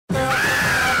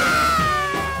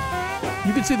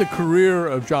You could say the career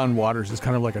of John Waters is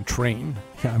kind of like a train.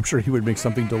 Yeah, I'm sure he would make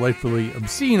something delightfully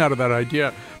obscene out of that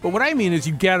idea. But what I mean is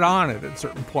you get on it at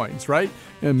certain points, right?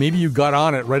 And maybe you got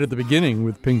on it right at the beginning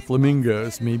with Pink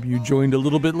Flamingos. Maybe you joined a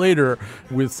little bit later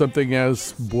with something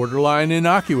as borderline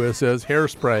innocuous as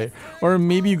Hairspray. Or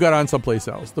maybe you got on someplace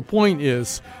else. The point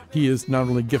is he is not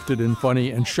only gifted and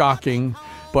funny and shocking,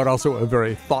 but also a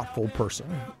very thoughtful person.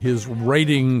 His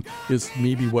writing is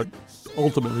maybe what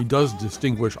ultimately does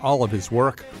distinguish all of his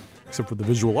work, except for the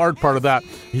visual art part of that.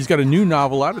 He's got a new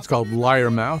novel out. It's called Liar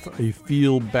Mouth, a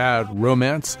feel-bad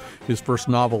romance, his first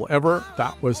novel ever.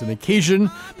 That was an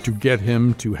occasion to get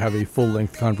him to have a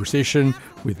full-length conversation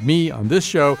with me on this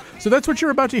show. So that's what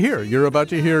you're about to hear. You're about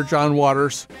to hear John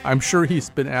Waters. I'm sure he's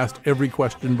been asked every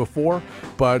question before,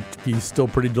 but he's still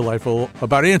pretty delightful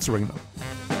about answering them.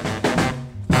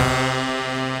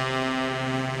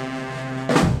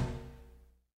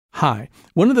 Hi.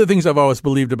 One of the things I've always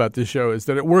believed about this show is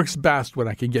that it works best when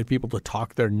I can get people to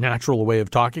talk their natural way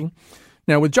of talking.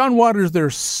 Now, with John Waters,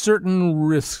 there's certain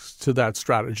risks to that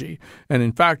strategy. And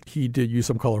in fact, he did use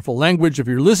some colorful language. If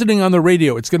you're listening on the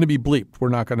radio, it's going to be bleeped. We're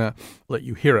not going to let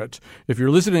you hear it. If you're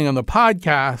listening on the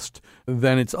podcast,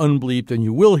 then it's unbleeped and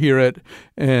you will hear it.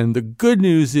 And the good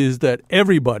news is that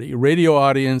everybody, radio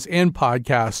audience and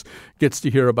podcasts, gets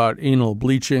to hear about anal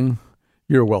bleaching.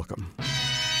 You're welcome.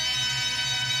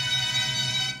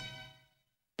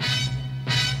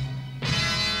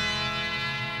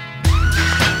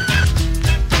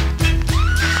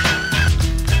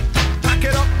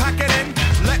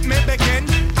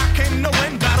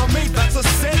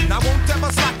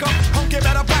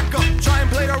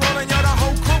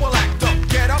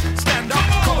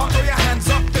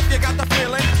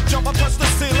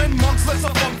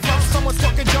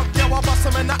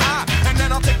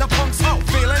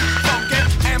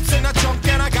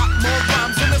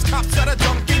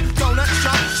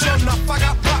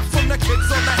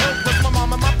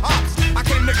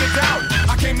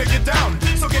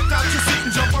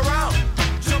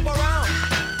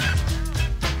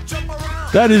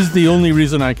 That is the only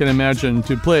reason I can imagine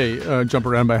to play Jump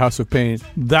Around by House of Pain,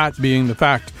 that being the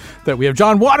fact that we have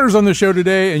John Waters on the show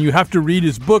today, and you have to read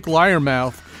his book, Liar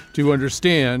Mouth, to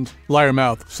understand, Liar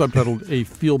Mouth, subtitled A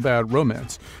Feel-Bad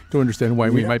Romance, to understand why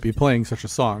we might be playing such a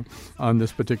song on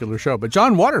this particular show. But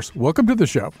John Waters, welcome to the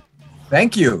show.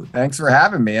 Thank you. Thanks for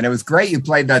having me. And it was great you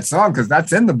played that song because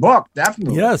that's in the book,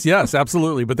 definitely. Yes,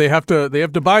 absolutely. But they have to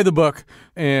buy the book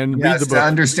and read the book to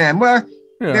understand. Well,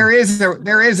 yeah. There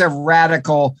is a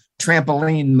radical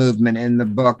trampoline movement in the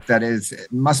book that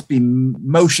must be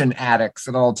motion addicts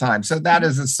at all times. So that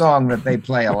is a song that they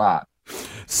play a lot.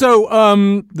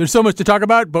 So there's so much to talk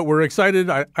about, but we're excited.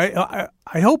 I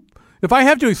hope if I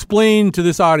have to explain to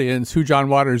this audience who John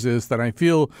Waters is, then I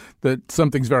feel that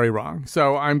something's very wrong.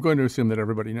 So I'm going to assume that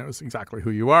everybody knows exactly who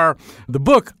you are. The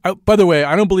book, by the way,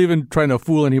 I don't believe in trying to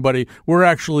fool anybody. We're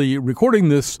actually recording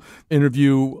this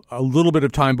interview a little bit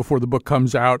of time before the book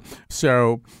comes out.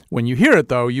 So when you hear it,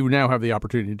 though, you now have the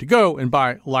opportunity to go and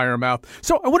buy Liar Mouth.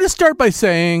 So I want to start by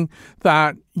saying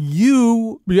that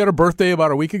you had a birthday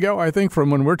about a week ago, I think, from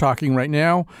when we're talking right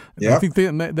now. Yep. I think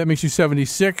that makes you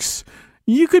 76.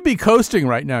 You could be coasting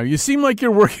right now. You seem like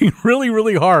you're working really,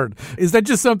 really hard. Is that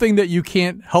just something that you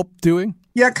can't help doing?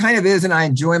 Yeah, it kind of is, and I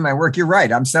enjoy my work. You're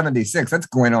right. I'm 76. That's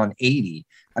going on 80.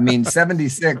 I mean,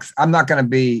 76, I'm not going to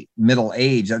be middle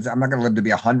age. I'm not going to live to be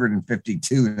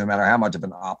 152, no matter how much of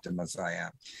an optimist I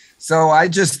am. So I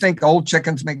just think old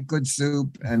chickens make good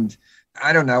soup, and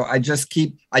I don't know. I just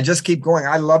keep going.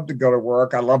 I love to go to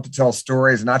work. I love to tell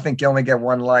stories, and I think you only get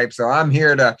one life. So I'm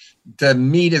here to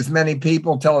meet as many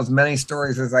people, tell as many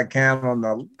stories as I can on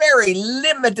the very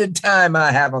limited time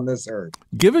I have on this earth.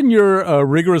 Given your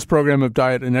rigorous program of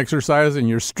diet and exercise and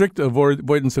your strict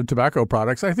avoidance of tobacco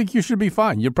products, I think you should be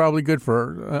fine. You're probably good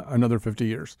for another 50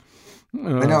 years.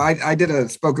 I know. I did a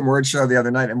spoken word show the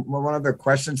other night, and one of the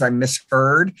questions I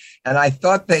misheard, and I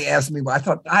thought they asked me, I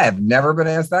thought I have never been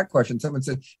asked that question. Someone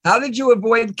said, "How did you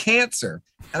avoid cancer?"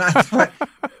 And I thought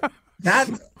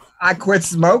I quit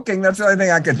smoking. That's the only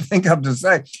thing I could think of to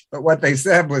say. But what they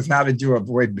said was, "How did you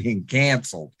avoid being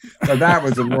canceled?" So that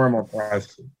was a normal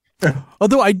question.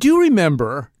 Although I do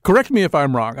remember, correct me if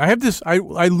I'm wrong, I have this, I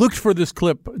looked for this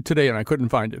clip today and I couldn't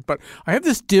find it, but I have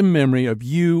this dim memory of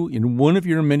you in one of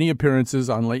your many appearances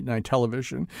on late night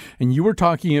television, and you were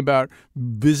talking about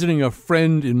visiting a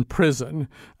friend in prison.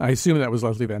 I assume that was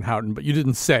Leslie Van Houten, but you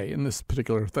didn't say in this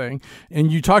particular thing.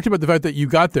 And you talked about the fact that you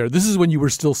got there. This is when you were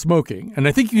still smoking. And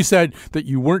I think you said that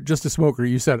you weren't just a smoker.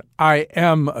 You said, "I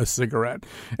am a cigarette."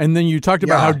 And then you talked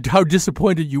about how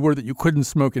disappointed you were that you couldn't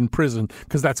smoke in prison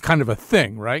because that's kind of a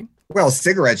thing, right? Well,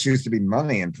 cigarettes used to be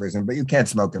money in prison, but you can't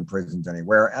smoke in prisons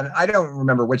anywhere. And I don't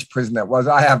remember which prison that was.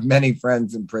 I have many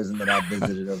friends in prison that I've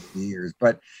visited over the years,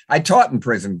 but I taught in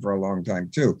prison for a long time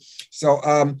too. So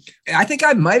I think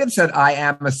I might have said I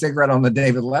am a cigarette on the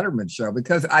David Letterman show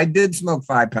because I did smoke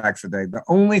 5 packs a day. The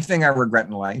only thing I regret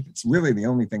in life, it's really the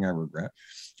only thing I regret.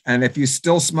 And if you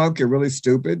still smoke, you're really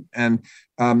stupid. And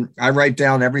I write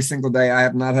down every single day, I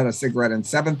have not had a cigarette in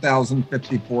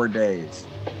 7,054 days.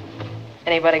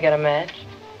 Anybody got a match?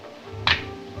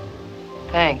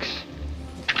 Thanks.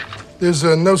 There's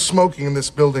no smoking in this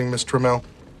building, Miss Trammell.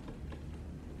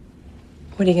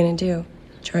 What are you gonna do?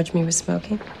 Charge me with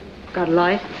smoking? Got a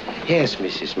light? Yes,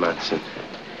 Mrs. Matson.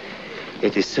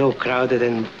 It is so crowded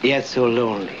and yet so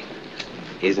lonely,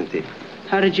 isn't it?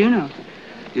 How did you know?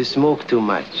 You smoke too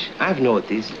much. I've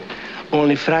noticed.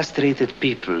 Only frustrated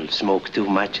people smoke too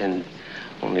much, and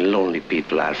only lonely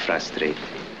people are frustrated.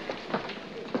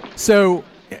 So,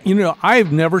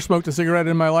 I've never smoked a cigarette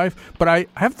in my life, but I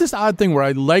have this odd thing where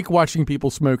I like watching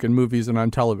people smoke in movies and on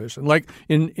television. Like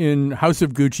in House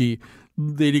of Gucci,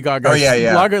 Lady Gaga. Oh,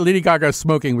 yeah. Lady Gaga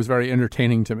smoking was very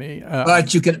entertaining to me.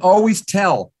 But you can always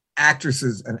tell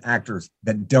actresses and actors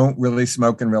that don't really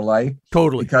smoke in real life.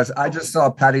 Totally. Because I just saw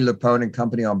Patti LuPone and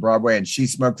Company on Broadway, and she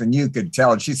smoked, and you could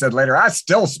tell. And she said later, I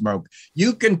still smoke.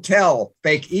 You can tell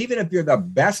fake, even if you're the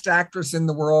best actress in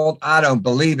the world. I don't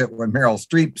believe it when Meryl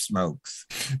Streep smokes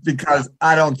because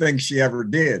I don't think she ever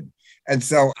did. And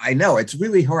so I know it's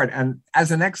really hard. And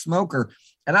as an ex-smoker,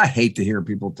 and I hate to hear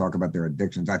people talk about their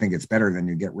addictions. I think it's better than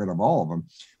you get rid of all of them.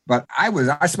 But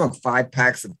I smoked 5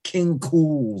 packs of King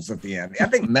Cools at the end. I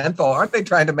think menthol, aren't they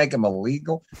trying to make them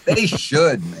illegal? They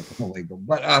should make them illegal.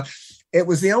 But it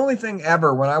was the only thing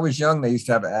ever when I was young. They used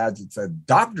to have ads that said,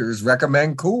 doctors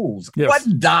recommend Cools. Yes.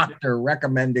 What doctor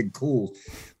recommended Cools?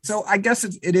 So I guess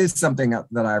it is something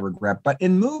that I regret. But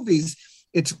in movies,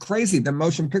 it's crazy. The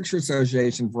Motion Picture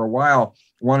Association for a while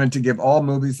wanted to give all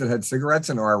movies that had cigarettes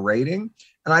an R rating.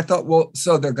 And I thought, well,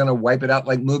 so they're going to wipe it out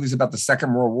like movies about the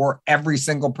Second World War. Every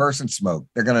single person smoked.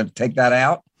 They're going to take that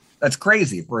out. That's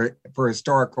crazy for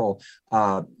historical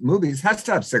movies. Has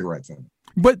to have cigarettes in it.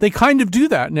 But they kind of do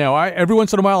that now. Every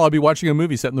once in a while, I'll be watching a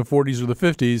movie set in the 40s or the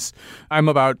 50s. I'm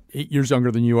about 8 years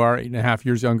younger than you are, 8.5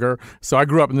 years younger. So I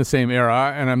grew up in the same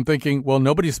era, and I'm thinking, well,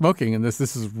 nobody's smoking in this.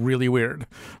 This is really weird.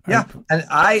 Yeah, and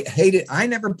I hate it. I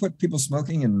never put people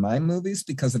smoking in my movies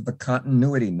because of the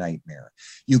continuity nightmare.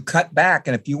 You cut back,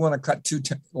 and if you want to cut 2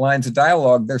 lines of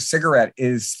dialogue, their cigarette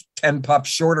is 10 puffs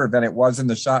shorter than it was in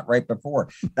the shot right before.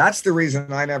 That's the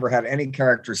reason I never had any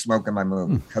character smoke in my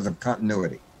movie, because of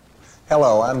continuity.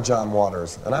 Hello, I'm John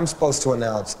Waters, and I'm supposed to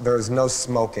announce there is no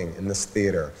smoking in this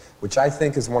theater, which I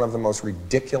think is one of the most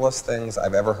ridiculous things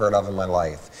I've ever heard of in my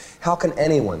life. How can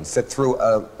anyone sit through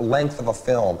a length of a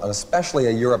film, and especially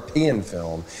a European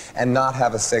film, and not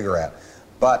have a cigarette?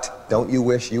 But don't you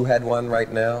wish you had one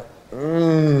right now?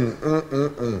 And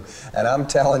I'm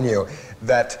telling you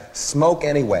that smoke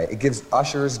anyway. It gives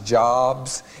ushers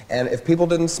jobs, and if people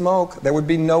didn't smoke, there would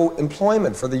be no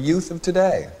employment for the youth of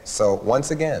today. So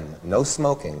once again, no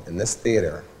smoking in this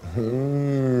theater.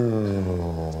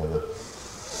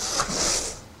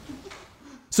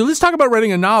 So let's talk about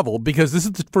writing a novel, because this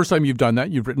is the first time you've done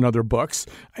that. You've written other books.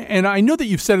 And I know that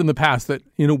you've said in the past that,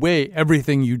 in a way,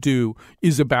 everything you do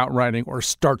is about writing or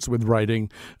starts with writing.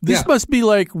 This must be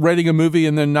like writing a movie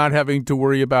and then not having to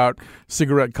worry about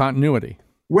cigarette continuity.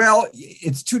 Well,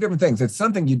 it's 2 different things. It's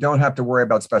something you don't have to worry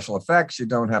about special effects. You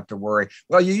don't have to worry.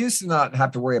 Well, you used to not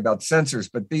have to worry about censors,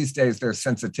 but these days there's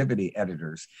sensitivity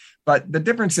editors. But the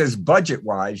difference is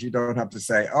budget-wise, you don't have to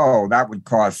say, oh, that would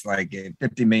cost like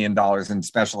 $50 million in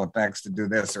special effects to do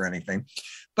this or anything.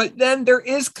 But then there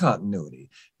is continuity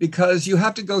because you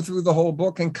have to go through the whole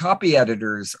book, and copy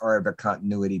editors are the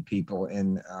continuity people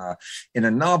in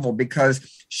a novel,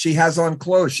 because she has on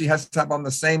clothes. She has to have on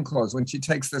the same clothes. When she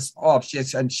takes this off,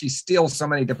 she steals so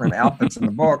many different outfits in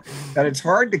the book that it's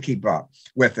hard to keep up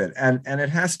with it. And it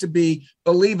has to be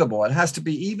believable. It has to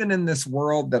be, even in this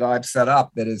world that I've set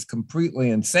up that is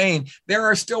completely insane, there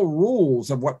are still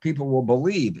rules of what people will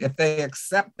believe. If they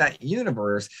accept that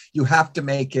universe, you have to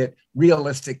make it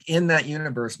realistic in that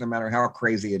universe, no matter how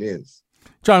crazy it is.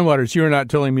 John Waters, you're not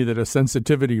telling me that a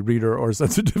sensitivity reader or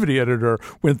sensitivity editor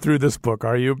went through this book,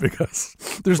 are you? Because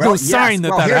there's no sign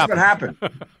that happened.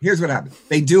 Here's what happened.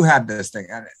 They do have this thing,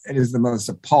 and it is the most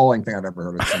appalling thing I've ever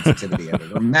heard of, sensitivity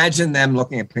editor. Imagine them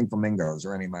looking at Pink Flamingos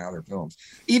or any of my other films,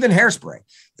 even Hairspray.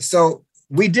 So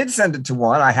we did send it to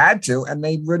one. I had to, and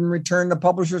they wouldn't return the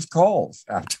publisher's calls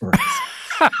afterwards.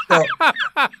 So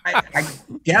I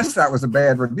guess that was a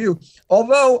bad review.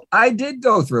 Although I did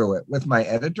go through it with my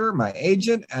editor, my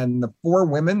agent, and the 4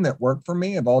 women that work for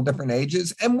me of all different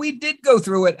ages. And we did go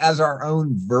through it as our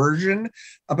own version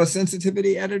of a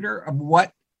sensitivity editor of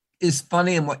what is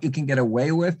funny and what you can get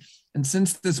away with. And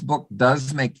since this book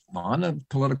does make fun of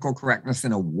political correctness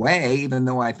in a way, even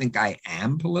though I think I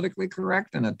am politically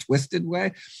correct in a twisted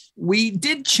way, we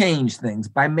did change things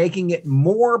by making it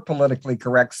more politically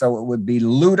correct so it would be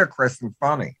ludicrous and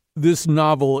funny. This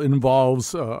novel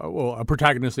involves a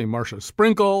protagonist named Marcia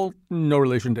Sprinkle, no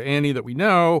relation to Annie that we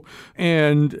know,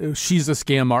 and she's a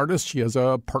scam artist. She has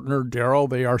a partner, Daryl.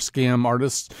 They are scam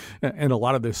artists, and a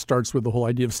lot of this starts with the whole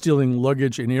idea of stealing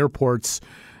luggage in airports.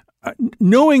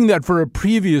 Knowing that for a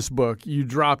previous book you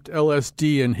dropped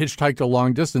LSD and hitchhiked a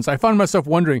long distance, I found myself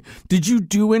wondering, did you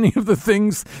do any of the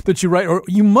things that you write? Or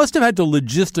you must have had to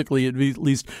logistically at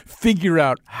least figure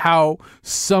out how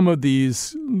some of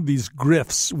these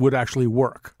grifts would actually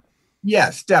work.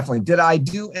 Yes, definitely. Did I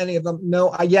do any of them?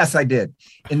 No. Yes, I did.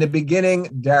 In the beginning,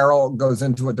 Daryl goes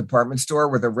into a department store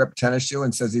with a ripped tennis shoe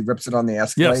and says he rips it on the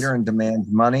escalator and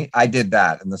demands money. I did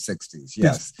that in the 60s.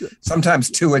 Yes.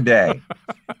 Sometimes 2 a day.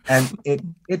 And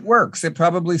it works. It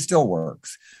probably still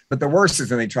works. But the worst is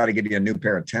when they try to give you a new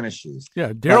pair of tennis shoes.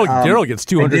 Yeah, Daryl gets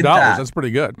 $200. That's pretty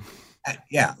good.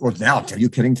 Yeah. Well, now, are you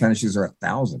kidding? Tennis shoes are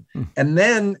 $1,000. And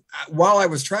then while I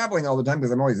was traveling all the time, because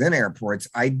I'm always in airports,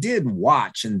 I did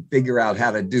watch and figure out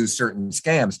how to do certain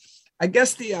scams. I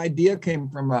guess the idea came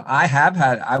from,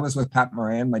 I was with Pat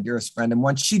Moran, my dearest friend, and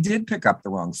once she did pick up the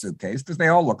wrong suitcase because they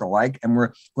all look alike and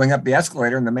we're going up the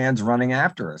escalator and the man's running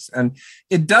after us. And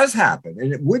it does happen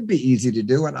and it would be easy to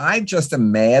do. And I just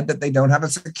am mad that they don't have a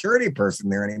security person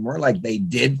there anymore like they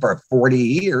did for 40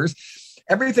 years.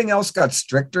 Everything else got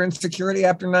stricter in security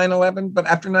after 9/11, but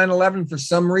after 9/11, for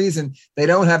some reason, they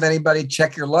don't have anybody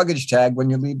check your luggage tag when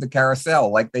you leave the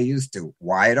carousel like they used to.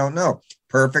 Why? I don't know.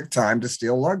 Perfect time to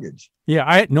steal luggage. Yeah,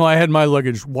 I had my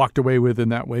luggage walked away with in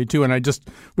that way too, and I just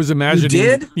was imagining.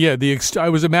 You did? Yeah, I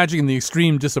was imagining the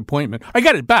extreme disappointment. I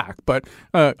got it back, but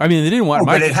they didn't want.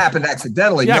 But it happened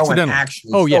accidentally. Yeah, no accidentally. one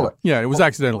actually. Oh stole it. Yeah, it was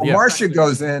accidental. Well, yeah. Marcia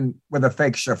goes in with a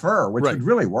fake chauffeur, which would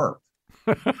really work.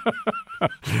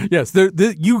 Yes,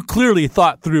 you clearly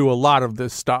thought through a lot of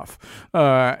this stuff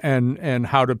and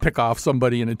how to pick off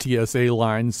somebody in a TSA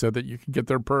line so that you can get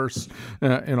their purse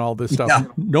and all this stuff. Yeah.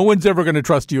 No one's ever going to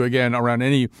trust you again around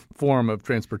any form of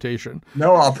transportation.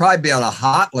 No, I'll probably be on a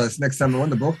hot list next time when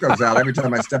the book goes out. Every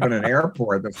time I step in an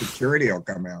airport, the security will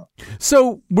come out.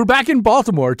 So we're back in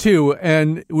Baltimore, too,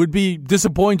 and it would be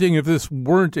disappointing if this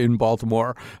weren't in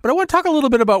Baltimore. But I want to talk a little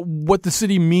bit about what the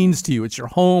city means to you. It's your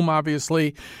home, obviously.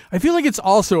 I feel like it's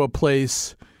also a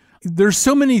place. There's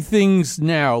so many things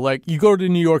now, like you go to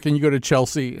New York and you go to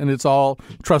Chelsea and it's all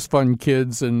trust fund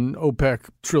kids and OPEC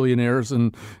trillionaires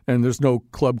and there's no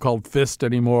club called Fist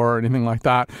anymore or anything like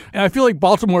that. And I feel like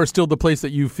Baltimore is still the place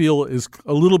that you feel is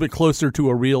a little bit closer to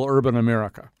a real urban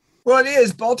America. Well, it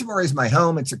is. Baltimore is my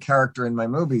home. It's a character in my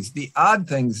movies. The odd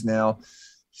things now,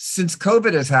 since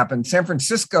COVID has happened, San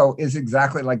Francisco is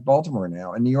exactly like Baltimore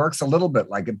now, and New York's a little bit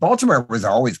like it. Baltimore was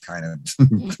always kind of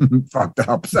fucked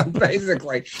up. So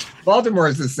basically, Baltimore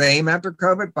is the same after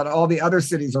COVID, but all the other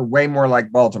cities are way more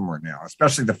like Baltimore now,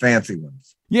 especially the fancy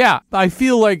ones. Yeah, I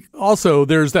feel like also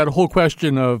there's that whole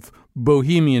question of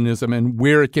bohemianism and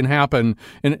where it can happen.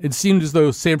 And it seemed as though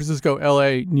San Francisco,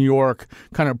 LA, New York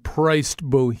kind of priced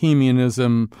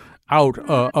bohemianism out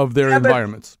of their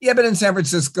environments. But in San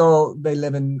Francisco, they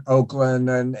live in Oakland,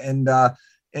 and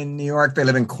in New York, they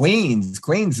live in Queens.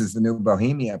 Queens is the new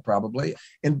Bohemia, probably.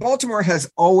 In Baltimore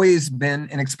has always been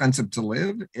inexpensive to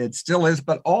live. It still is,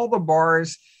 but all the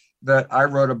bars that I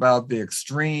wrote about, the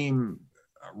extreme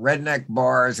redneck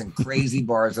bars and crazy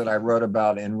bars that I wrote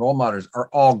about in Role Models are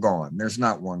all gone. There's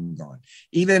not one gone.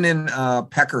 Even in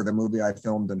Pecker, the movie I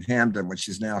filmed in Hamden, which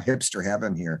is now hipster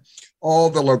heaven here, all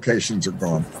the locations are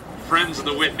gone. Friends of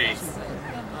the Whitney,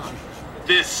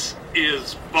 this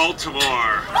is Baltimore.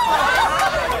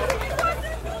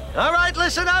 All right,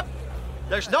 listen up.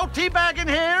 There's no teabagging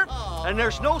here, and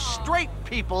there's no straight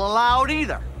people allowed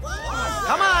either.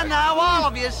 Come on now, all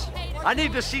of yous. I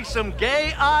need to see some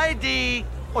gay ID.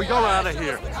 Oh, you're out of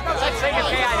here. Let's sing a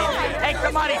gay ID. Take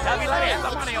the money, Tubby. Let me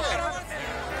have the money, okay?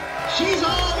 She's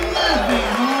all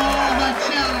lesbian all the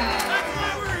time.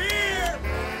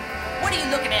 What are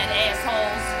you looking at,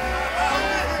 assholes?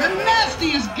 The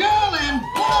nastiest girl in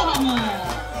Baltimore.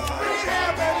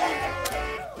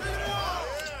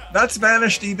 That's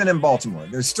vanished even in Baltimore.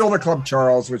 There's still the Club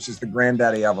Charles, which is the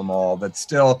granddaddy of them all. That's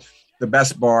still the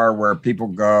best bar where people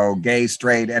go, gay,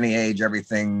 straight, any age,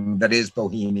 everything that is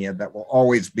Bohemia, that will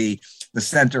always be the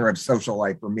center of social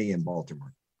life for me in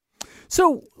Baltimore.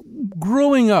 So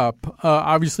growing up,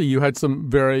 obviously you had some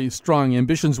very strong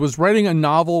ambitions. Was writing a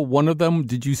novel one of them?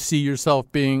 Did you see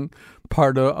yourself being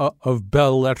part of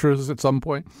Belles Lettres at some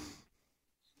point?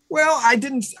 Well, I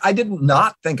did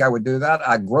not think I would do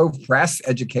that. Grove Press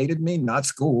educated me, not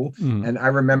school. And I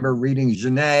remember reading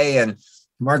Genet and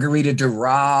Marguerite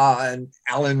Duras and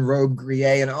Alain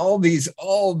Robbe-Grillet and all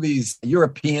these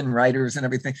European writers and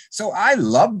everything. So I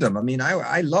loved them. I mean,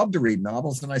 I love to read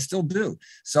novels, and I still do.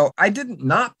 So I did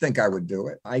not think I would do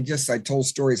it. I told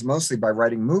stories mostly by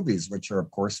writing movies, which are, of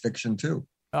course, fiction too.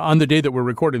 On the day that we're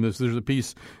recording this, there's a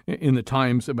piece in the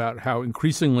Times about how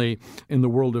increasingly in the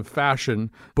world of fashion,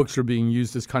 books are being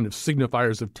used as kind of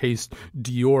signifiers of taste.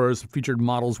 Dior's featured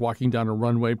models walking down a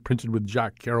runway printed with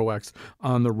Jack Kerouac's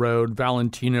On the Road.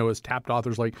 Valentino has tapped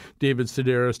authors like David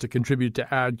Sedaris to contribute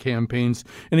to ad campaigns.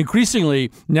 And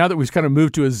increasingly, now that we've kind of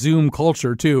moved to a Zoom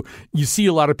culture too, you see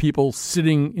a lot of people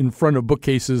sitting in front of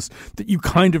bookcases that you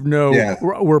kind of know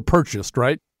were purchased,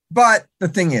 right? But the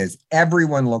thing is,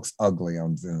 everyone looks ugly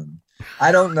on Zoom.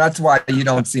 That's why you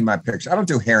don't see my picture. I don't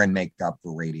do hair and makeup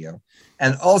for radio.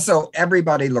 And also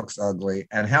everybody looks ugly,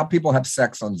 and how people have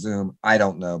sex on Zoom, I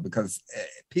don't know, because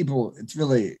it's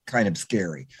really kind of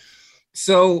scary.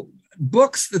 So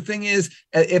books, the thing is,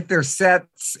 if they're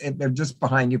sets, if they're just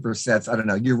behind you for sets, I don't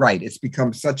know. You're right. It's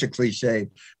become such a cliche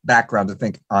background to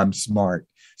think I'm smart.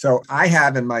 So I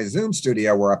have in my Zoom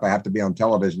studio, where if I have to be on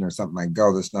television or something, I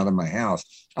go, that's not in my house.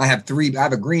 I have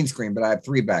a green screen, but I have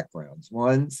 3 backgrounds.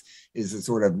 One is a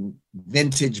sort of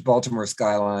vintage Baltimore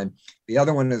skyline. The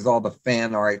other one is all the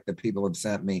fan art that people have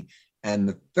sent me. And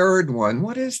the third one,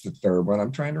 what is the third one?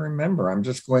 I'm trying to remember. I'm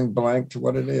just going blank to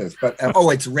what it is. But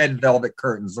it's red velvet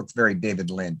curtains. Looks very David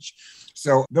Lynch.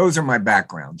 So those are my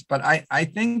backgrounds. But I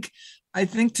think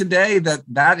today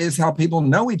that is how people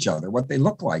know each other. What they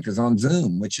look like is on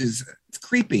Zoom, which is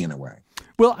creepy in a way.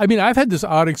 Well, I mean, I've had this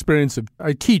odd experience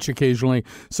I teach occasionally.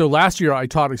 So last year I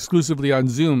taught exclusively on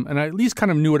Zoom, and I at least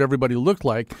kind of knew what everybody looked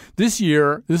like. This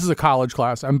year, this is a college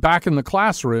class. I'm back in the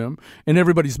classroom, and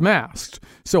everybody's masked.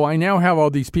 So I now have all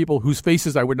these people whose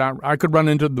faces I could run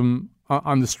into them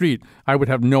on the street. I would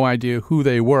have no idea who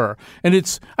they were. And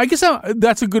I guess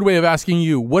that's a good way of asking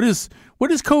you, what has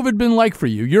COVID been like for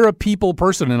you? You're a people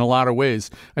person in a lot of ways.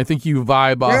 I think you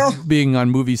vibe off being on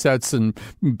movie sets and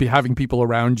having people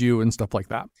around you and stuff like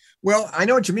that. Well, I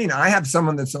know what you mean. I have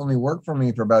someone that's only worked for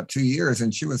me for about 2 years,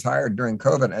 and she was hired during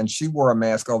COVID, and she wore a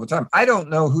mask all the time. I don't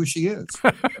know who she is.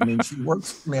 I mean, she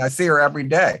works for me. I see her every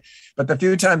day. But the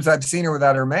few times I've seen her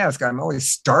without her mask, I'm always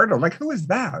startled. Like, who is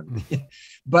that?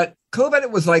 But COVID,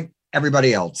 it was like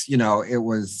everybody else. You know, it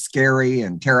was scary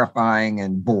and terrifying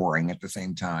and boring at the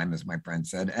same time, as my friend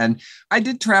said. And I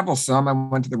did travel some. I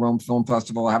went to the Rome Film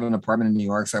Festival. I have an apartment in New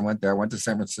York, so I went there. I went to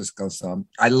San Francisco some.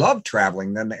 I loved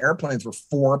traveling. Then the airplanes were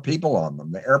 4 people on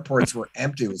them. The airports were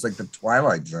empty. It was like the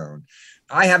Twilight Zone.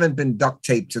 I haven't been duct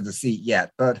taped to the seat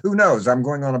yet, but who knows? I'm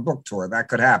going on a book tour. That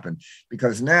could happen,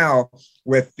 because now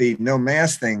with the no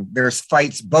mask thing, there's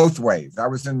fights both ways. I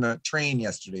was in the train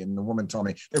yesterday, and the woman told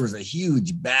me there was a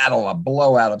huge battle, a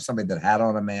blowout of somebody that had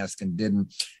on a mask and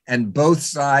didn't. And both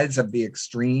sides of the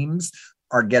extremes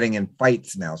are getting in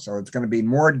fights now. So it's going to be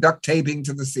more duct taping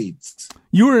to the seats.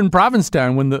 You were in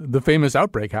Provincetown when the famous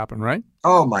outbreak happened, right?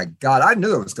 Oh, my God. I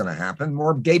knew it was going to happen.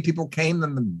 More gay people came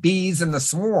than the bees in the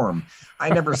swarm. I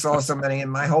never saw so many in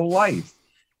my whole life.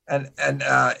 And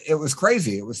it was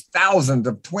crazy. It was thousands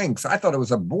of twinks. I thought it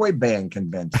was a boy band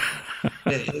convention.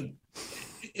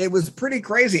 It was pretty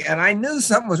crazy. And I knew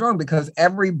something was wrong because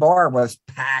every bar was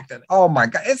packed. And oh, my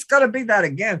God, it's going to be that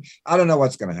again. I don't know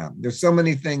what's going to happen. There's so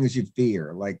many things you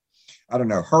fear, like, I don't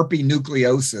know, herpes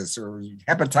or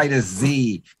hepatitis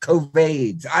Z,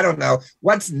 COVIDs. I don't know.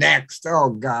 What's next?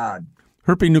 Oh, God.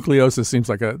 Herpes seems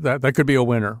like that could be a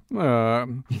winner.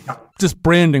 Just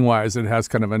branding wise, it has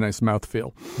kind of a nice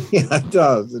mouthfeel. Yeah, it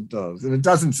does. It does. And it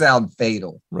doesn't sound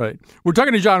fatal. Right. We're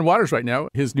talking to John Waters right now.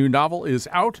 His new novel is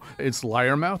out. It's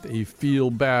Liarmouth, a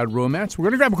feel-bad romance. We're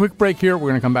going to grab a quick break here. We're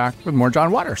going to come back with more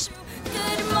John Waters.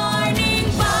 Good morning,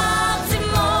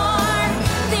 Baltimore.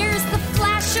 There's the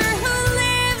flasher who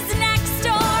lives next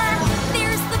door.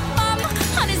 There's the bum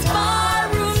on his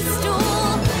barroom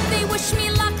stool. They wish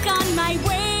me luck on my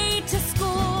way to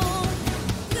school.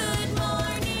 Good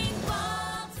morning,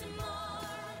 Baltimore.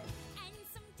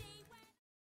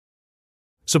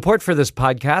 Support for this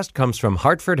podcast comes from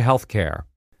Hartford Healthcare.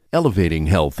 Elevating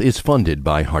Health is funded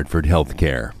by Hartford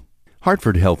Healthcare.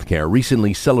 Hartford Healthcare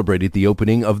recently celebrated the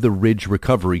opening of the Ridge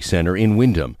Recovery Center in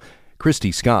Wyndham.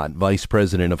 Christy Scott, Vice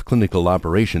President of Clinical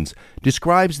Operations,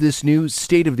 describes this new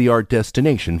state-of-the-art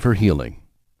destination for healing.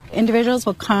 Individuals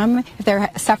will come if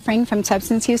they're suffering from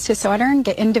substance use disorder and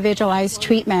get individualized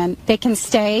treatment. They can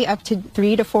stay up to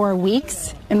 3 to 4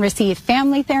 weeks and receive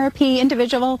family therapy,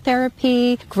 individual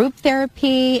therapy, group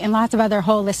therapy, and lots of other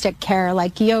holistic care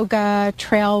like yoga,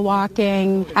 trail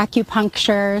walking,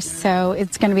 acupuncture. So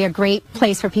it's going to be a great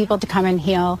place for people to come and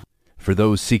heal. For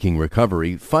those seeking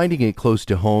recovery, finding it close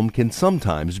to home can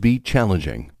sometimes be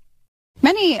challenging.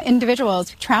 Many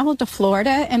individuals travel to Florida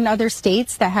and other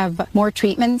states that have more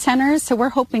treatment centers, so we're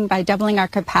hoping by doubling our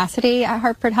capacity at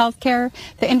Hartford Healthcare,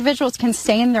 the individuals can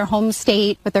stay in their home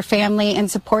state with their family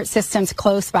and support systems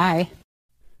close by.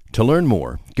 To learn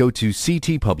more, go to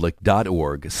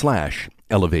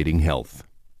ctpublic.org/elevatinghealth.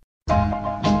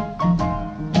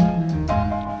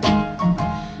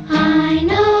 I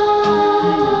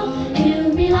know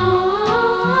you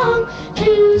belong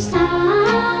to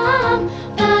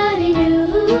somebody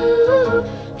new,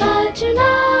 but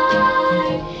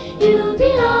tonight you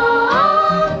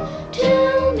belong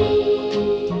to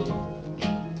me.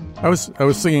 I was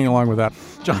singing along with that.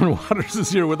 John Waters is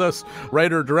here with us,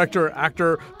 writer, director,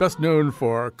 actor, best known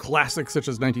for classics such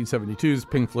as 1972's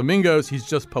Pink Flamingos. He's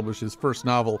just published his first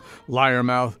novel, Liar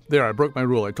Mouth. There, I broke my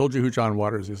rule. I told you who John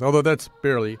Waters is, although that's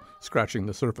barely scratching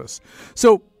the surface.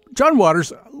 So, John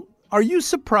Waters, are you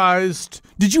surprised?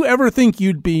 Did you ever think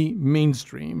you'd be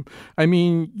mainstream? I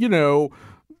mean, you know,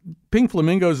 Pink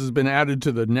Flamingos has been added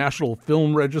to the National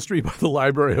Film Registry by the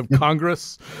Library of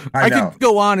Congress. I could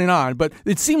go on and on, but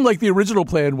it seemed like the original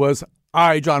plan was,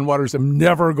 I, John Waters, am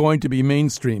never going to be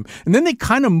mainstream. And then they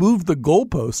kind of moved the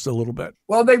goalposts a little bit.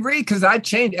 Well, they because I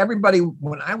changed. Everybody,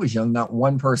 when I was young, not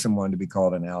one person wanted to be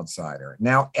called an outsider.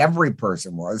 Now every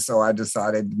person was. So I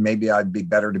decided maybe I'd be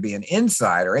better to be an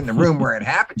insider. In the room where it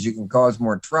happens, you can cause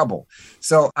more trouble.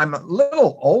 So I'm a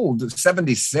little old,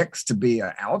 76, to be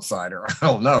an outsider. I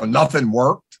don't know. Nothing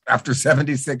worked after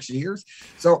 76 years.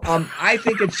 So I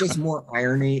think it's just more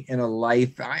irony in a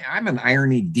life. I'm an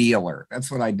irony dealer.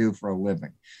 That's what I do for a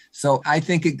living. So I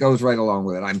think it goes right along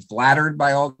with it. I'm flattered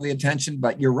by all the attention,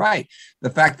 but you're right. The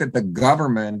fact that the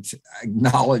government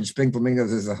acknowledged Pink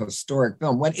Flamingos as a historic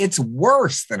film, when it's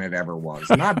worse than it ever was,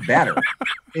 not better.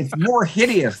 It's more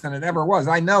hideous than it ever was.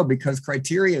 I know, because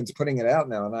Criterion's putting it out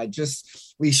now, and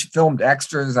we filmed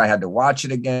extras. I had to watch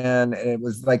it again. And it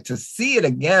was like, to see it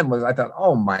again I thought,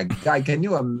 oh my God, can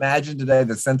you imagine today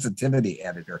the sensitivity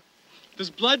editor? Does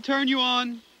blood turn you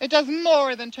on? It does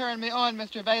more than turn me on,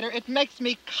 Mr. Vader. It makes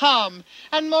me come.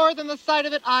 And more than the sight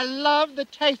of it, I love the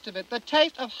taste of it. The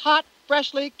taste of hot,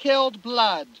 freshly killed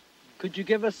blood. Could you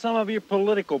give us some of your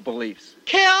political beliefs?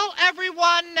 Kill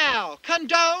everyone now.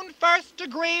 Condone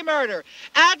first-degree murder.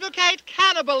 Advocate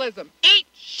cannibalism. Eat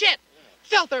shit.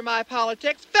 Filth are my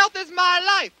politics. Filth is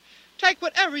my life. Take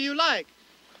whatever you like.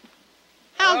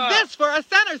 How's this for a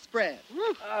center spread?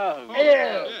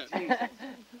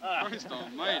 Christ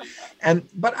almighty.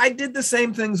 But I did the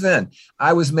same things then.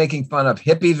 I was making fun of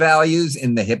hippie values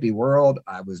in the hippie world.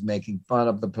 I was making fun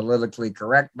of the politically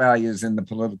correct values in the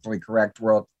politically correct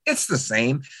world. It's the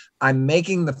same. I'm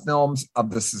making the films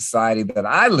of the society that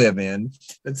I live in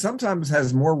that sometimes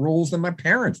has more rules than my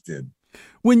parents did.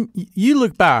 When you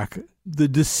look back, the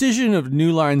decision of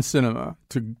New Line Cinema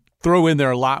to throw in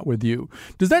their lot with you,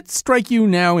 does that strike you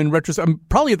now in retrospect?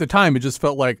 Probably at the time, it just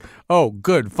felt like, oh,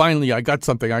 good, finally I got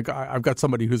something. I've got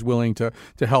somebody who's willing to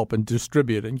help and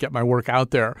distribute and get my work out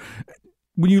there.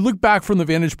 When you look back from the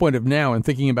vantage point of now and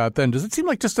thinking about then, does it seem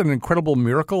like just an incredible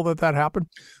miracle that happened?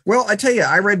 Well, I tell you,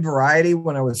 I read Variety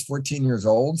when I was 14 years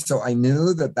old, so I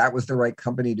knew that was the right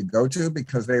company to go to,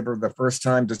 because they were the first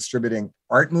time distributing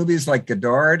art movies like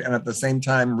Godard and at the same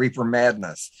time Reefer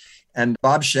Madness. And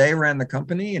Bob Shea ran the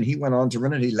company, and he went on to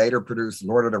run it. He later produced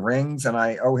Lord of the Rings, and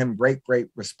I owe him great, great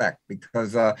respect,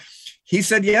 because he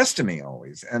said yes to me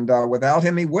always. And without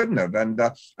him, he wouldn't have. And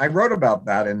I wrote about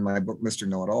that in my book, Mr.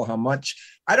 Know-It-All, how much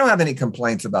I don't have any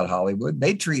complaints about Hollywood.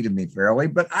 They treated me fairly,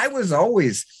 but I was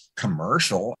always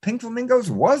commercial. Pink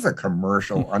Flamingos was a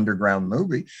commercial underground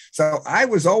movie. So I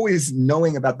was always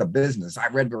knowing about the business. I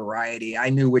read Variety. I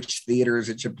knew which theaters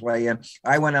it should play in.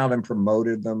 I went out and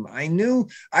promoted them. I knew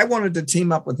I wanted to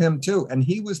team up with him too. And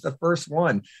he was the first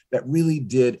one that really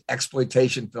did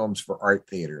exploitation films for art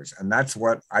theaters. And that's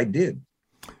what I did.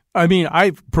 I mean,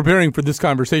 preparing for this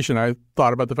conversation, I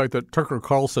thought about the fact that Tucker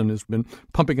Carlson has been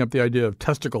pumping up the idea of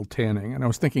testicle tanning. And I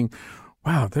was thinking,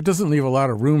 wow, that doesn't leave a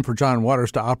lot of room for John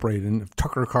Waters to operate. And if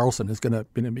Tucker Carlson is going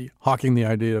to be hawking the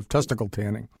idea of testicle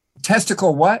tanning.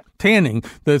 Testicle what? Tanning.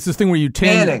 It's this thing where you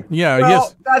tan. Tanning. Yeah.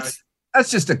 Well, yes. That's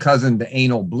just a cousin to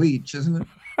anal bleach, isn't it?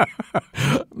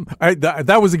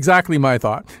 That was exactly my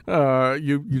thought.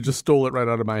 You just stole it right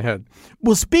out of my head.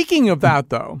 Well, speaking of that,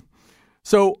 though,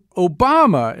 so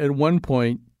Obama at one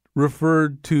point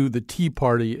referred to the Tea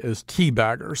Party as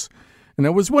teabaggers. And I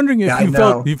was wondering if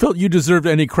you felt you deserved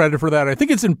any credit for that. I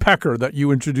think it's in Pecker that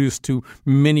you introduced to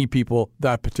many people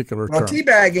that particular term. Well,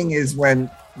 teabagging is when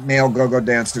male go-go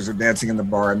dancers are dancing in the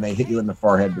bar and they hit you in the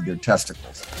forehead with their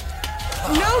testicles.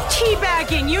 No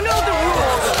teabagging. You know the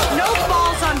rules. No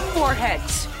balls on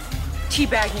foreheads.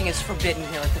 Teabagging is forbidden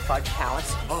here at the Fudge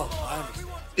Palace.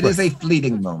 It is a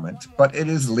fleeting moment, but it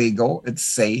is legal. It's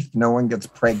safe. No one gets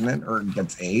pregnant or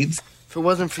gets AIDS. If it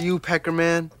wasn't for you, Pecker,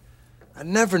 man, I'd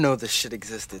never know this shit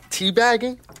existed.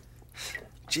 Teabagging?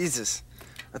 Jesus,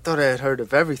 I thought I had heard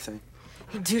of everything.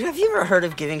 Hey, dude, have you ever heard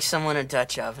of giving someone a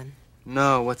Dutch oven?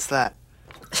 No, what's that?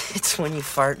 It's when you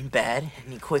fart in bed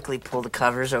and you quickly pull the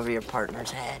covers over your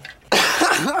partner's head.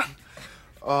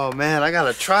 Oh, man, I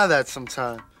gotta try that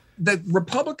sometime. The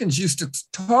Republicans used to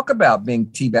talk about being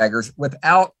teabaggers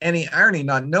without any irony,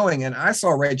 not knowing. And I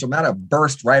saw Rachel Maddow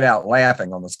burst right out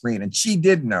laughing on the screen, and she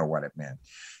did know what it meant.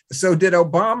 So did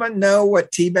Obama know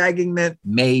what teabagging meant?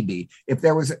 Maybe. If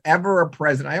there was ever a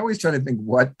president, I always try to think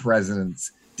what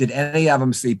presidents, did any of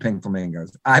them see pink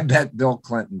flamingos? I bet Bill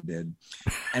Clinton did.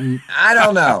 And I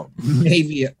don't know.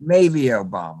 Maybe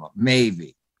Obama.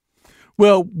 Maybe.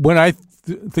 Well, when I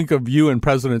think of you and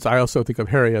presidents, I also think of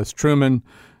Harry S. Truman.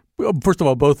 First of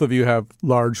all, both of you have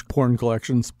large porn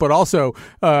collections, but also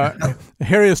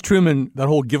Harry S. Truman, that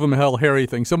whole give him hell Harry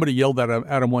thing, somebody yelled at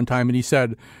him one time and he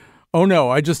said, "Oh, no,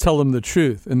 I just tell them the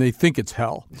truth and they think it's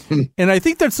hell." And I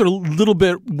think that's a little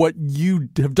bit what you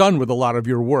have done with a lot of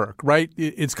your work, right?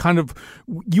 It's kind of,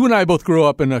 you and I both grew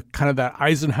up in a kind of that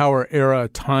Eisenhower era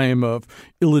time of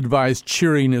ill-advised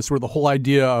cheeriness where the whole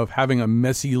idea of having a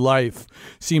messy life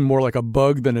seemed more like a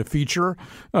bug than a feature.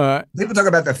 People talk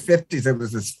about the 50s. It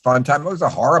was this fun time. It was a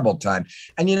horrible time.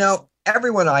 And, you know,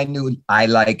 everyone I knew, I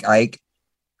like Ike.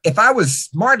 If I was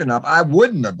smart enough, I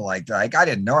wouldn't have liked Ike. I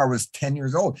didn't know. I was 10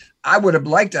 years old. I would have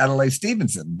liked Adlai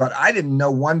Stevenson, but I didn't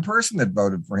know one person that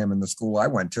voted for him in the school I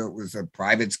went to. It was a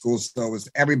private school, so it was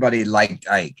everybody liked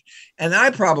Ike. And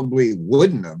I probably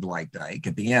wouldn't have liked Ike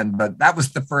at the end, but that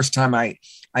was the first time I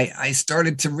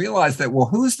started to realize that, well,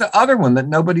 who's the other one that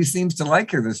nobody seems to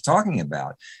like here that's talking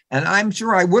about? And I'm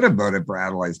sure I would have voted for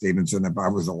Adlai Stevenson if I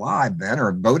was alive then or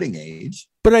at voting age.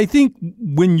 But I think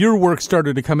when your work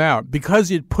started to come out, because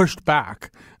it pushed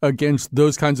back against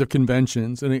those kinds of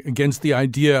conventions and against the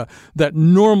idea that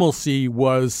normalcy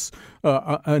was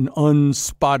an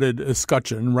unspotted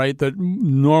escutcheon, right? That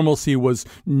normalcy was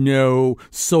no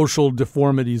social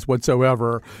deformities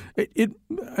whatsoever.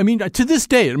 I mean, to this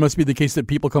day, it must be the case that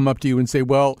people come up to you and say,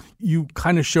 well, you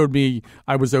kind of showed me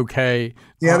I was okay.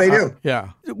 Yeah, they do.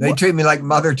 Yeah. They treat me like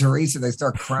Mother Teresa. They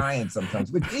start crying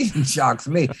sometimes, which even shocks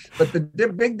me. But the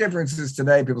big difference is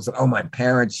today, people say, oh, my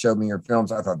parents showed me your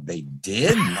films. I thought they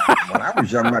did. When I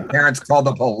was young, my parents called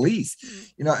the police.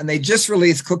 You know, and they just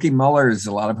released Cookie Muller's,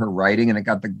 a lot of her writing, and it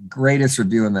got the greatest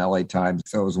review in the LA Times.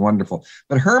 So it was wonderful.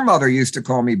 But her mother used to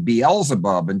call me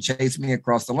Beelzebub and chase me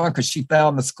across the lawn because she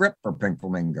found the script for Pink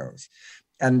Flamingos.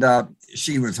 And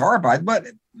she was horrified. But,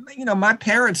 you know, my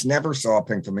parents never saw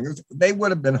Pink Flamingos. They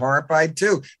would have been horrified,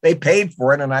 too. They paid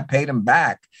for it, and I paid them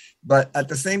back. But at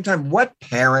the same time, what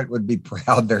parent would be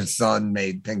proud their son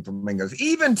made Pink Flamingos?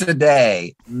 Even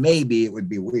today, maybe it would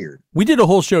be weird. We did a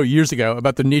whole show years ago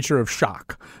about the nature of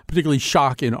shock, particularly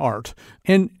shock in art.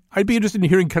 And I'd be interested in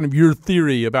hearing kind of your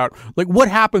theory about, like, what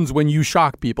happens when you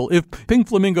shock people? If Pink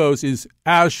Flamingos is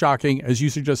as shocking as you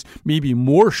suggest, maybe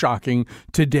more shocking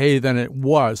today than it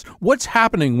was, what's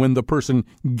happening when the person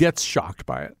gets shocked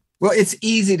by it? Well, it's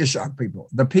easy to shock people.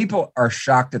 The people are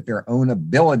shocked at their own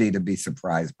ability to be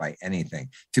surprised by anything,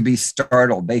 to be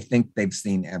startled. They think they've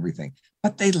seen everything,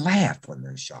 but they laugh when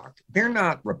they're shocked. They're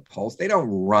not repulsed. They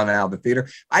don't run out of the theater.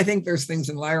 I think there's things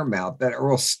in their mouth that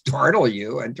will startle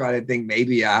you and try to think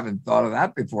maybe I haven't thought of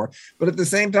that before. But at the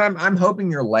same time, I'm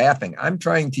hoping you're laughing. I'm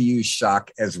trying to use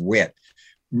shock as wit,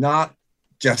 not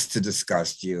just to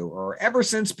disgust you. Or ever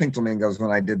since Pink Flamingos, when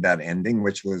I did that ending,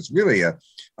 which was really a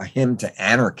hymn to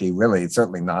anarchy, really, it's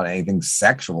certainly not anything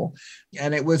sexual.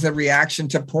 And it was a reaction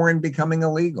to porn becoming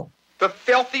illegal. The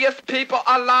filthiest people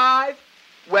alive?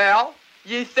 Well,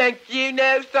 you think you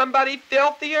know somebody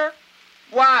filthier?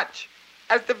 Watch,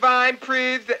 as Divine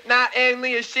proves that not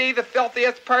only is she the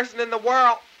filthiest person in the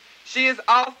world, she is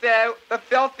also the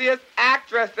filthiest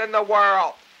actress in the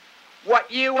world.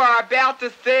 What you are about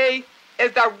to see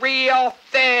is the real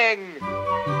thing.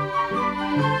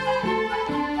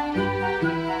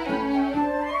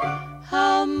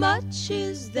 How much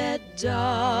is that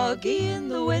dog in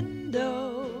the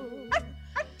window?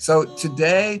 So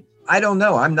today, I don't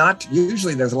know. I'm not,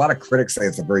 usually there's a lot of critics say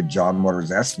it's a very John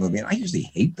Waters-esque movie, and I usually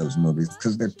hate those movies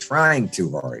because they're trying too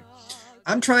hard.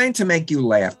 I'm trying to make you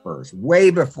laugh first,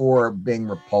 way before being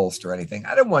repulsed or anything.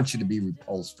 I don't want you to be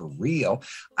repulsed for real.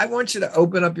 I want you to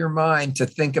open up your mind to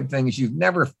think of things you've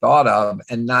never thought of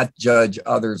and not judge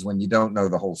others when you don't know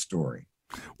the whole story.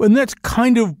 Well, and that's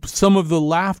kind of some of the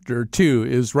laughter, too,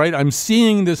 is, right, I'm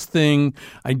seeing this thing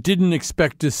I didn't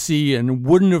expect to see and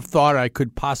wouldn't have thought I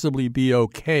could possibly be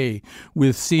okay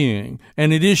with seeing.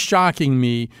 And it is shocking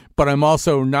me, but I'm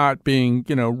also not being,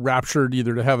 raptured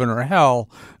either to heaven or hell.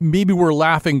 Maybe we're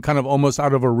laughing kind of almost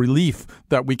out of a relief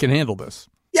that we can handle this.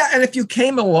 Yeah, and if you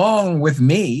came along with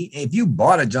me, if you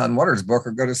bought a John Waters book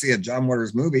or go to see a John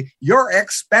Waters movie, you're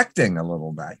expecting a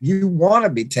little bit. You want to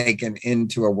be taken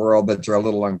into a world that you're a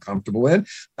little uncomfortable in,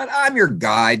 but I'm your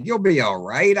guide. You'll be all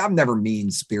right. I'm never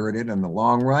mean-spirited in the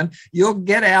long run. You'll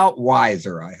get out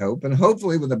wiser, I hope, and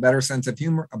hopefully with a better sense of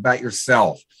humor about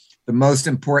yourself. The most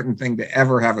important thing to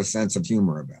ever have a sense of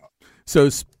humor about. So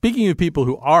speaking of people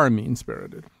who are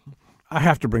mean-spirited, I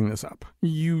have to bring this up.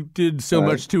 You did so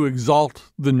much to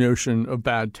exalt the notion of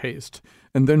bad taste.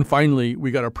 And then finally,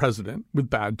 we got a president with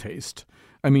bad taste.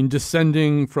 I mean,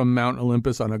 descending from Mount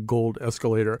Olympus on a gold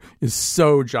escalator is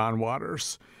so John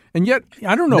Waters. And yet,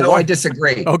 I don't know No, why. I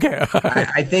disagree. Okay.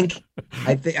 I think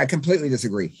I completely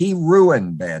disagree. He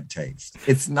ruined bad taste.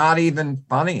 It's not even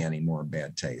funny anymore,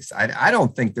 bad taste. I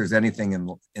don't think there's anything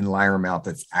in Liarmouth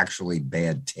that's actually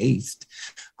bad taste.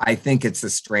 I think it's a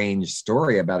strange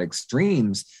story about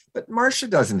extremes, but Marcia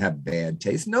doesn't have bad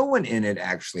taste. No one in it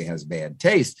actually has bad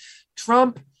taste.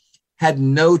 Trump had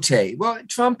no taste. Well,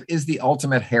 Trump is the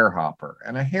ultimate hair hopper,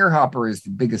 and a hair hopper is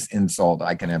the biggest insult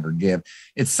I can ever give.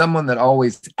 It's someone that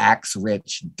always acts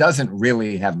rich, doesn't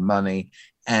really have money,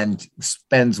 and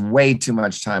spends way too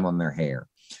much time on their hair.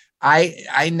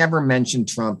 I never mentioned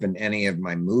Trump in any of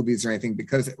my movies or anything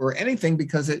because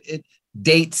it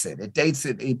dates it. It dates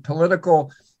it. A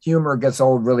political humor gets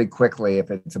old really quickly if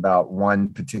it's about one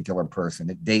particular person.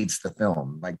 It dates the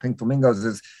film. Like Pink Flamingos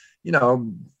is,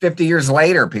 50 years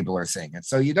later, people are seeing it.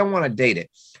 So you don't want to date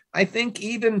it. I think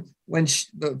even when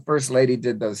the first lady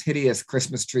did those hideous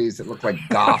Christmas trees that looked like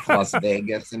goth Las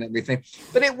Vegas and everything,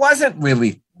 but it wasn't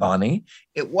really funny.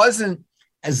 It wasn't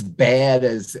as bad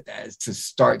as to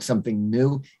start something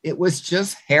new. It was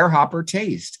just hair hopper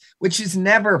taste, which is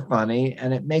never funny.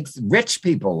 And it makes rich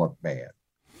people look bad.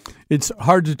 It's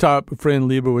hard to top Fran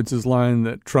Lebowitz's line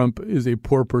that Trump is a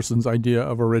poor person's idea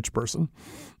of a rich person.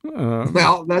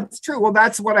 Well, that's true. Well,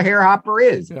 that's what a hair hopper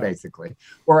is, basically.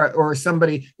 Or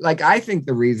somebody, like, I think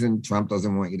the reason Trump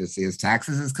doesn't want you to see his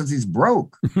taxes is because he's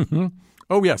broke.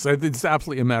 Oh, yes. It's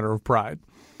absolutely a matter of pride.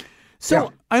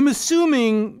 So I'm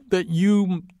assuming that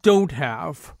you don't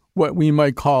have what we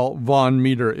might call Von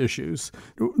Meter issues,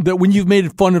 that when you've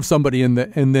made fun of somebody and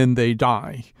then they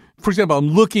die. For example, I'm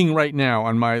looking right now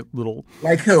on my little...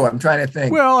 Like who? I'm trying to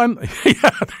think. Well,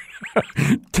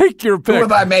 take your pick. Who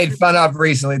have I made fun of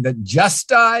recently that just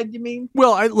died, you mean?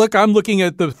 Well, I'm looking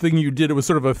at the thing you did. It was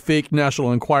sort of a fake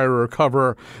National Enquirer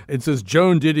cover. It says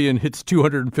Joan Didion hits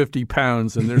 250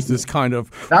 pounds, and there's this kind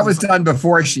of... That was done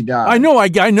before she died. I know.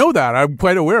 I know that. I'm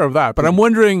quite aware of that. But I'm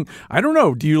wondering, I don't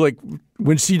know, do you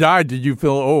when she died, did you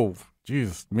feel, oh,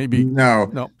 geez, maybe...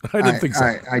 No, I didn't think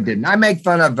so. I didn't. I make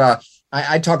fun of...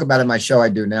 I talk about it in my show I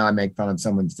do now. I make fun of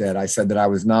someone's dead. I said that I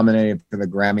was nominated for the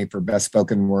Grammy for Best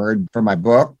Spoken Word for my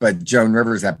book, but Joan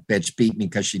Rivers, that bitch, beat me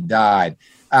because she died.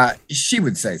 She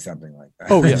would say something like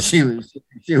that. Oh, yeah.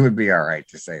 She would be all right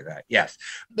to say that. Yes.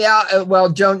 Yeah. Well,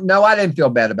 Joan, no, I didn't feel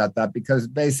bad about that because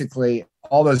basically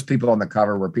all those people on the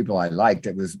cover were people I liked.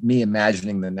 It was me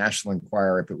imagining the National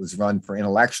Enquirer if it was run for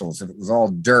intellectuals, if it was all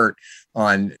dirt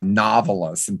on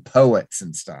novelists and poets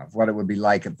and stuff, what it would be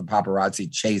like if the paparazzi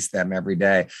chased them every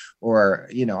day. Or,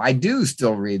 I do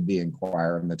still read the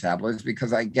Enquirer and the tabloids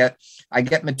because I get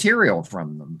material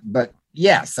from them. But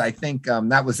yes, I think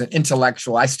that was an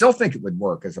intellectual. I still think it would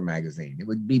work as a magazine. It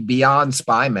would be beyond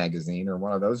Spy Magazine or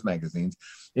one of those magazines.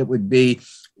 It would be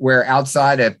where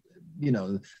outside of,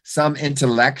 some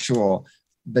intellectual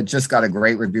that just got a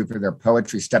great review for their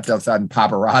poetry stepped outside and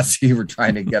paparazzi were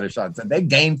trying to get a shot. Said they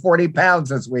gained 40 pounds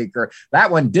this week, or that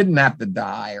one didn't have to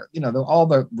die, or, all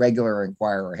the regular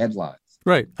Enquirer headlines.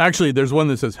 Right. Actually, there's one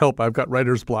that says, help, I've got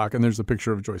writer's block, and there's a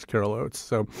picture of Joyce Carol Oates.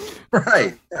 So,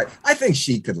 Right. I think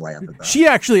she could laugh at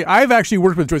that. I've actually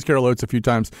worked with Joyce Carol Oates a few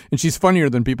times, and she's funnier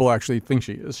than people actually think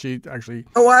she is.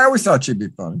 Oh, I always thought she'd be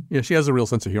funny. Yeah, she has a real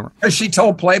sense of humor. She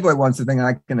told Playboy once, the thing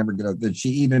I can never get over, that she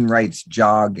even writes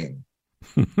jogging.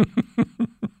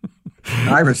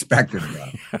 I respected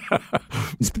that.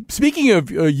 Speaking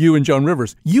of you and Joan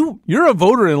Rivers, you're a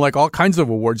voter in like all kinds of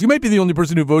awards. You might be the only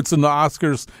person who votes in the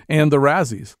Oscars and the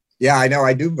Razzies. Yeah, I know.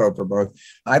 I do vote for both.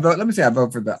 I vote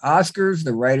for the Oscars,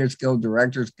 the Writers Guild,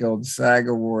 Directors Guild, SAG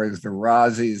Awards, the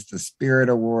Razzies, the Spirit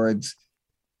Awards.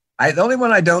 The only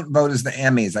one I don't vote is the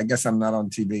Emmys. I guess I'm not on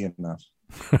TV enough.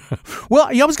 Well,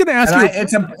 I was going to ask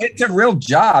you. It's a real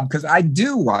job because I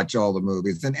do watch all the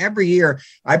movies. And every year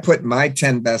I put my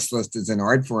 10 best list as an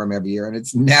art forum every year. And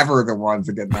it's never the ones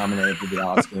that get nominated for the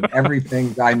Oscar. And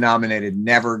everything I nominated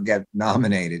never get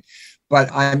nominated. But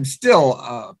I'm still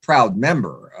a proud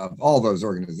member of all those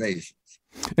organizations.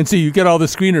 And so you get all the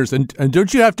screeners, and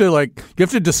don't you have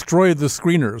to destroy the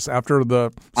screeners after the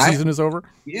season is over?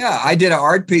 Yeah, I did an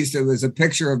art piece that was a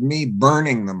picture of me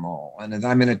burning them all. And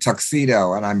I'm in a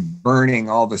tuxedo and I'm burning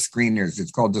all the screeners. It's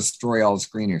called Destroy All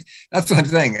Screeners. That's what I'm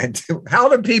saying. And how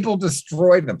do people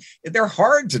destroy them? They're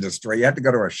hard to destroy. You have to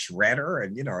go to a shredder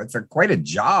and, it's quite a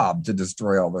job to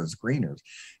destroy all those screeners.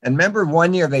 And remember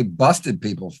one year they busted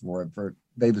people for it.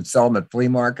 They would sell them at flea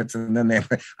markets, and then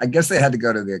I guess they had to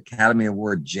go to the Academy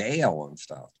Award jail and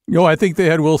stuff. I think they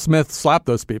had Will Smith slap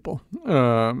those people.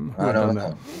 I don't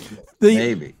know.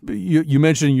 Maybe. You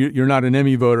mentioned you're not an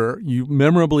Emmy voter. You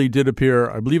memorably did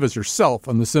appear, I believe, as yourself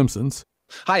on The Simpsons.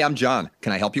 Hi, I'm John.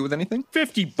 Can I help you with anything?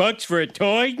 $50 for a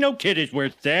toy? No kid is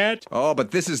worth that. Oh,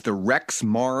 but this is the Rex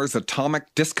Mars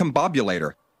Atomic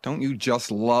Discombobulator. Don't you just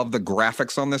love the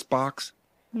graphics on this box?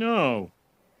 No.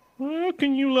 How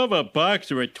can you love a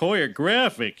box or a toy or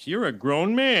graphics? You're a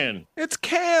grown man. It's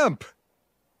camp.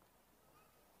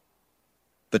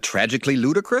 The tragically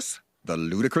ludicrous? The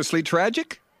ludicrously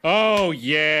tragic? Oh,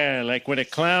 yeah, like when a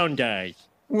clown dies.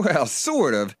 Well,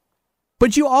 sort of.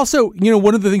 But you also,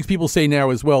 one of the things people say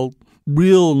now is, well,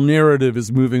 real narrative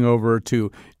is moving over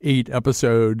to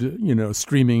 8-episode,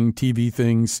 streaming TV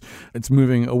things. It's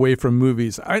moving away from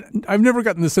movies. I've never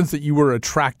gotten the sense that you were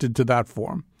attracted to that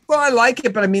form. Well, I like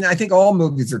it, but I think all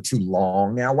movies are too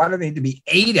long now. Why do they need to be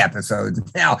 8 episodes?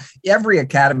 Now, every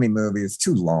Academy movie is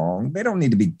too long. They don't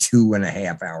need to be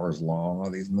 2.5 hours long,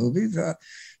 all these movies. There's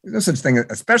no such thing,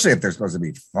 especially if they're supposed to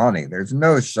be funny. There's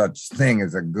no such thing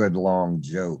as a good long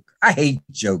joke. I hate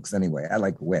jokes anyway. I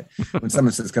like wit. When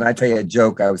someone says, "Can I tell you a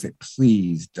joke?" I would say,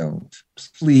 "Please don't.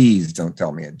 Please don't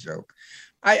tell me a joke."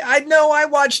 I know I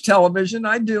watch television.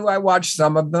 I do. I watch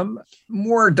some of them.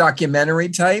 More documentary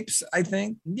types, I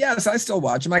think. Yes, I still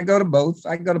watch them. I go to both.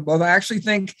 I actually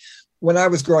think when I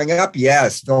was growing up,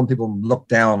 yes, film people look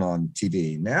down on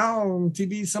TV. Now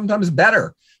TV is sometimes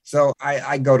better. So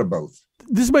I go to both.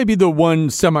 This might be the one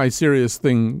semi-serious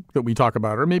thing that we talk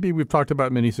about, or maybe we've talked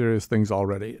about many serious things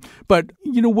already. But,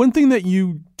 one thing that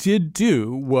you did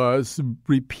do was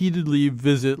repeatedly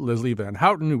visit Leslie Van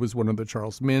Houten, who was one of the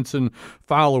Charles Manson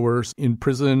followers in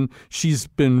prison. She's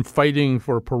been fighting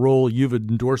for parole. You've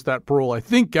endorsed that parole. I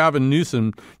think Gavin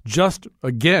Newsom just,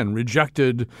 again,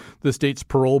 rejected the state's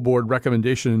parole board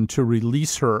recommendation to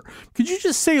release her. Could you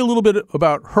just say a little bit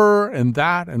about her and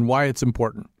that and why it's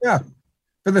important? Yeah.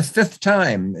 For the 5th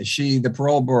time, the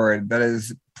parole board that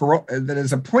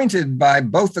is appointed by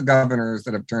both the governors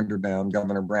that have turned her down,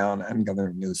 Governor Brown and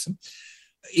Governor Newsom,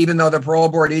 even though the parole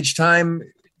board each time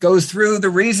goes through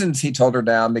the reasons he told her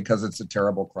down because it's a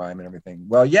terrible crime and everything.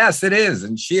 Well, yes, it is.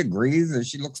 And she agrees, and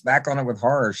she looks back on it with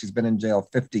horror. She's been in jail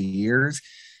 50 years.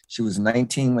 She was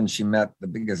 19 when she met the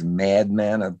biggest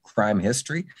madman of crime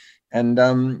history.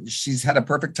 And she's had a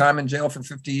perfect time in jail for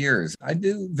 50 years. I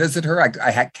do visit her.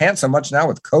 I can't so much now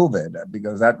with COVID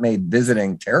because that made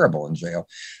visiting terrible in jail.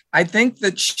 I think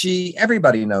that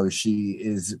everybody knows she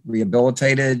is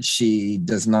rehabilitated. She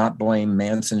does not blame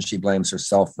Manson. She blames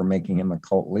herself for making him a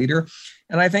cult leader.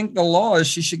 And I think the law is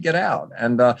she should get out.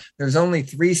 And there's only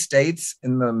 3 states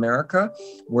in America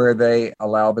where they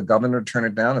allow the governor to turn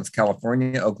it down. It's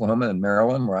California, Oklahoma, and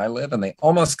Maryland, where I live. And they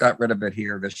almost got rid of it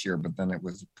here this year, but then it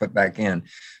was put back in.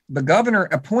 The governor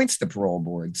appoints the parole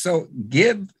board. So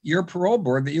give your parole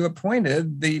board that you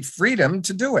appointed the freedom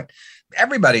to do it.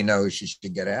 Everybody knows she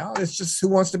should get out. It's just who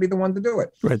wants to be the one to do it.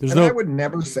 Right. I would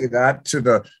never say that to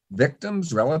the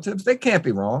victims, relatives. They can't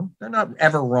be wrong. They're not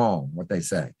ever wrong, what they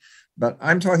say. But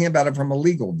I'm talking about it from a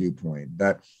legal viewpoint,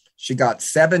 that she got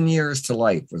 7 years to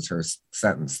life was her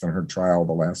sentence on her trial,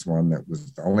 the last one that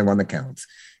was the only one that counts.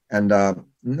 And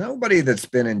nobody that's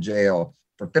been in jail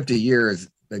for 50 years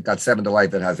that got 7 to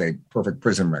life that has a perfect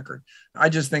prison record. I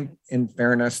just think, in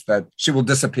fairness, that she will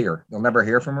disappear. You'll never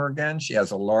hear from her again. She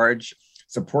has a large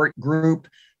support group,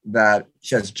 that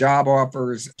she has job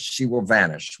offers. She will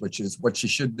vanish, which is what she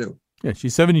should do. Yeah,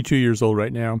 she's 72 years old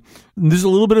right now. And there's a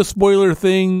little bit of spoiler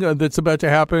thing that's about to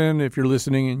happen if you're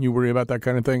listening and you worry about that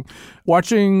kind of thing.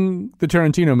 Watching the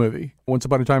Tarantino movie, Once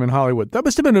Upon a Time in Hollywood, that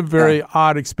must have been a very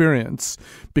odd experience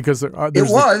because there's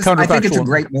it was. I think it's a counterfactual-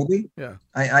 great movie. Yeah.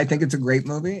 I think it's a great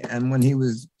movie. And when he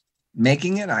was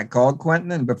making it, I called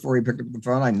Quentin, and before he picked up the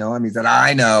phone, I know him. He said,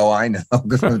 I know.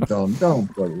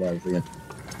 Don't put Leslie.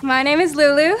 My name is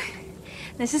Lulu.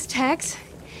 This is Tex.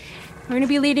 We're going to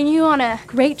be leading you on a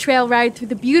great trail ride through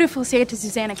the beautiful Santa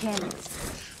Susana Canyons.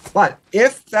 But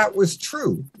if that was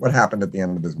true, what happened at the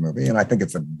end of this movie, and I think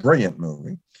it's a brilliant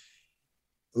movie,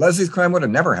 Leslie's crime would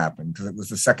have never happened because it was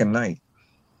the second night.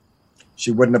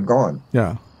 She wouldn't have gone.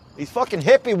 Yeah. These fucking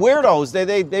hippie weirdos,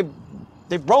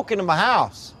 they broke into my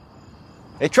house.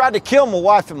 They tried to kill my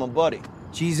wife and my buddy.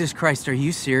 Jesus Christ, are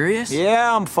you serious?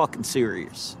 Yeah, I'm fucking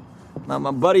serious. Now,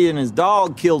 my buddy and his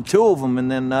dog killed two of them,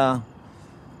 and then, oh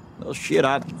shit,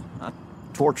 I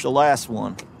torched the last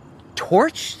one.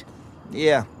 Torched?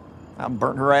 Yeah, I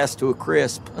burnt her ass to a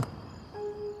crisp.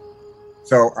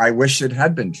 So I wish it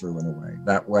had been true in a way.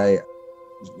 That way,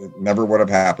 it never would have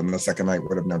happened. The second night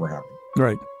would have never happened.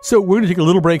 Right. So we're going to take a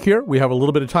little break here. We have a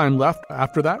little bit of time left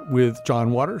after that with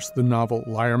John Waters. The novel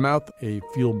Liarmouth, a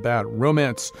feel-bad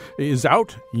romance, is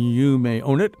out. You may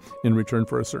own it in return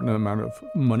for a certain amount of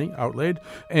money outlaid.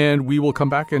 And we will come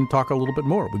back and talk a little bit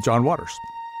more with John Waters.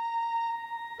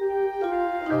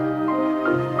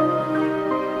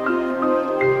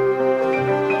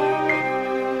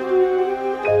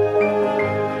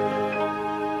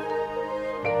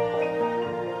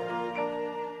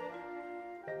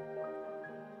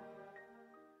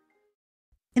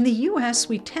 In the U.S.,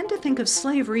 we tend to think of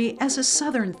slavery as a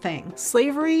Southern thing.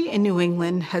 Slavery in New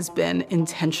England has been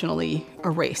intentionally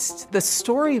erased. The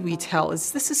story we tell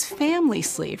is this is family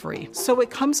slavery, so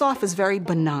it comes off as very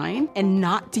benign and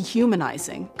not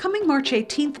dehumanizing. Coming March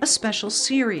 18th, a special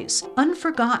series,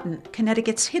 Unforgotten,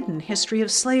 Connecticut's Hidden History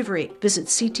of Slavery. Visit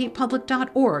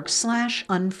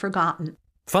ctpublic.org/unforgotten.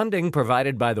 Funding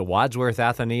provided by the Wadsworth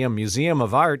Atheneum Museum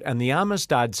of Art and the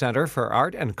Amistad Center for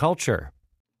Art and Culture.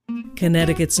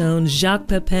 Connecticut's own Jacques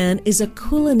Pepin is a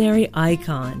culinary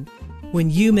icon. When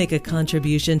you make a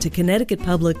contribution to Connecticut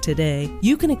Public today,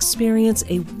 you can experience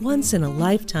a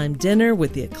once-in-a-lifetime dinner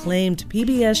with the acclaimed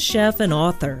PBS chef and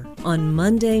author on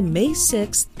Monday, May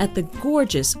 6th at the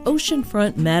gorgeous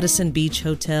oceanfront Madison Beach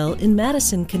Hotel in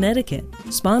Madison, Connecticut.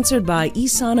 Sponsored by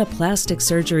Isana Plastic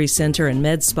Surgery Center and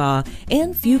Med Spa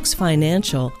and Fuchs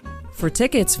Financial. For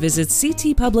tickets, visit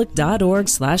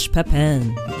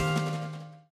ctpublic.org/Pepin.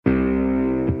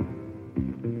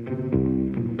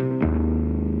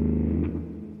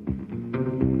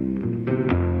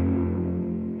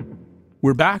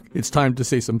 We're back. It's time to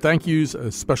say some thank yous.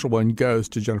 A special one goes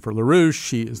to Jennifer LaRouche.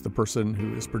 She is the person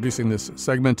who is producing this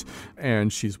segment,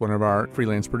 and she's one of our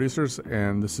freelance producers,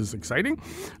 and this is exciting.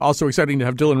 Also exciting to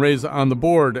have Dylan Reyes on the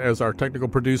board as our technical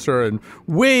producer, and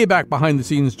way back behind the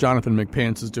scenes, Jonathan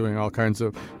McPants is doing all kinds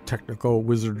of technical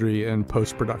wizardry and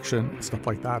post-production, stuff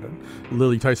like that. And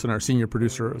Lily Tyson, our senior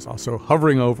producer, is also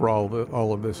hovering over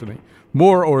all of this in a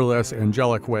more or less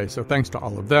angelic way. So thanks to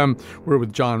all of them. We're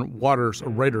with John Waters, a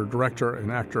writer, director,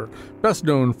 and actor, best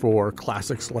known for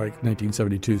classics like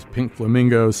 1972's Pink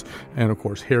Flamingos, and of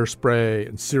course Hairspray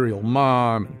and Serial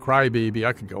Mom and Crybaby.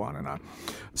 I could go on and on.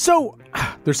 So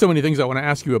there's so many things I want to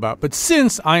ask you about. But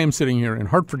since I am sitting here in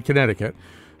Hartford, Connecticut,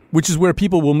 which is where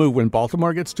people will move when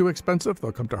Baltimore gets too expensive.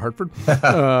 They'll come to Hartford.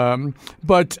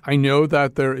 But I know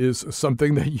that there is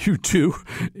something that you do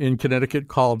in Connecticut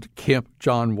called Camp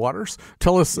John Waters.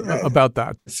 Tell us about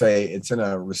that.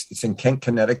 It's in Kent,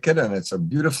 Connecticut, and it's a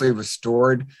beautifully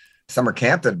restored summer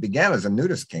camp that began as a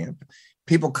nudist camp.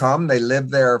 People come, they live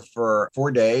there for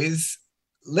 4 days,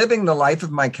 living the life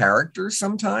of my characters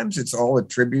sometimes. It's all a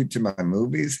tribute to my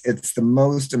movies. It's the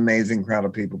most amazing crowd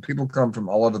of people. People come from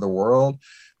all over the world.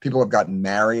 People have gotten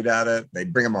married at it. They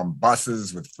bring them on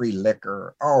buses with free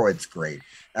liquor. Oh, it's great.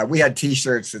 We had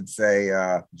T-shirts that say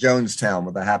Jonestown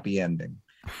with a happy ending.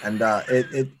 And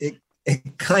it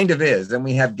kind of is. And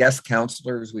we have guest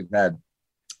counselors. We've had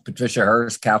Patricia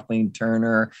Hearst, Kathleen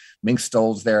Turner, Mink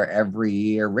Stoll's there every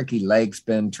year, Ricky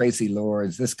Lakespin, Tracy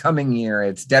Lords. This coming year,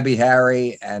 it's Debbie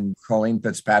Harry and Colleen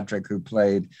Fitzpatrick,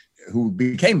 who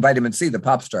became Vitamin C, the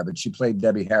pop star, but she played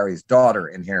Debbie Harry's daughter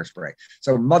in Hairspray.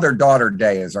 So Mother-Daughter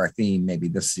Day is our theme maybe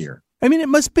this year. I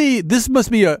mean, this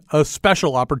must be a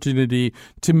special opportunity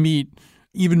to meet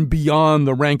even beyond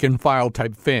the rank and file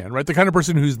type fan, right? The kind of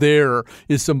person who's there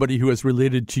is somebody who has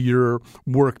related to your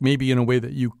work maybe in a way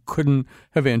that you couldn't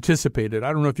have anticipated.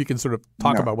 I don't know if you can sort of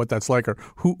talk about what that's like or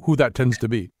who that tends to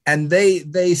be. And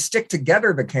they stick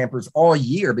together, the campers, all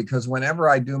year, because whenever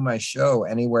I do my show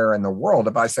anywhere in the world,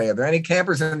 if I say, are there any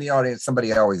campers in the audience?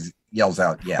 Somebody always yells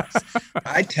out, yes.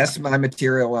 I test my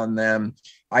material on them.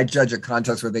 I judge a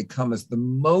contest where they come as the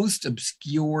most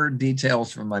obscure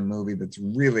details from my movie that's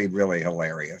really, really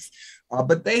hilarious.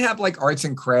 But they have like arts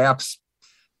and crafts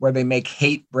where they make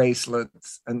hate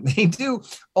bracelets, and they do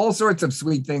all sorts of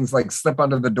sweet things like slip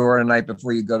under the door at night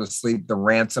before you go to sleep, the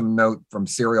ransom note from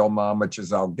Serial Mom, which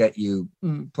is I'll get you,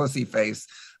 pussy face.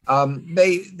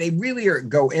 They really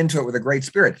go into it with a great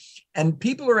spirit, and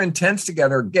people are intense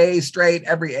together, gay, straight,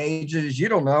 every ages, you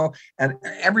don't know, and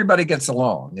everybody gets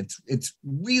along. It's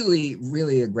really,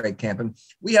 really a great camp. And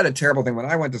we had a terrible thing when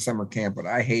I went to summer camp. What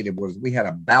I hated was we had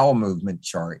a bowel movement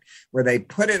chart where they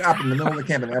put it up in the middle of the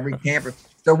camp, and every camper.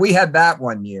 So we had that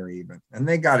one year even, and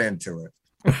they got into it.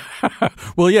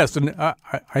 Well, yes, and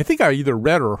I think I either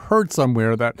read or heard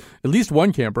somewhere that at least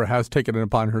one camper has taken it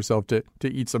upon herself to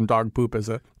eat some dog poop as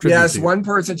a tribute. Yes, one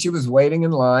person, she was waiting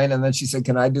in line, and then she said,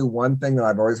 can I do one thing that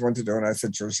I've always wanted to do? And I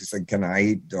said, sure. She said, can I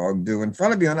eat dog do in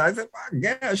front of you? And I said, well,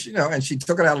 yes, and she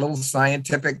took it out, a little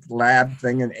scientific lab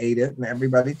thing, and ate it, and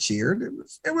everybody cheered.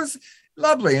 It was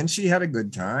lovely, and she had a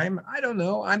good time. I don't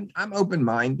know. I'm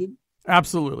open-minded.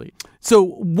 Absolutely. So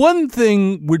one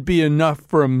thing would be enough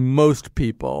for most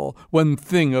people. One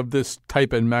thing of this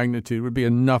type and magnitude would be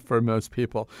enough for most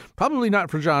people. Probably not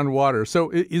for John Waters.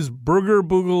 So is Burger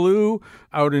Boogaloo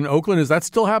out in Oakland? Is that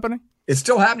still happening? It's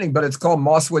still happening, but it's called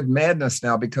Mosswood Madness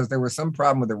now because there was some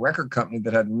problem with the record company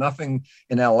that had nothing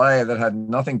in LA, that had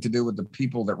nothing to do with the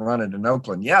people that run it in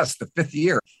Oakland. Yes, the 5th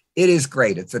year. It is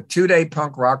great. It's a 2-day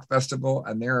punk rock festival,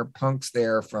 and there are punks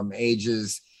there from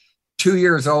ages 2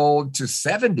 years old to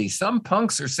 70. Some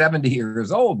punks are 70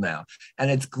 years old now,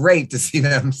 and it's great to see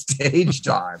them stage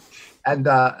dive. And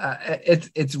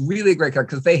it's really great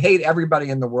because they hate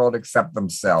everybody in the world except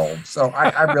themselves. So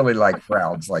I really like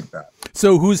crowds like that.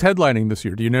 So who's headlining this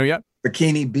year? Do you know yet?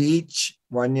 Bikini Beach,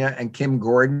 Wanya, and Kim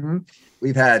Gordon.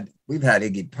 We've had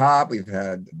Iggy Pop. We've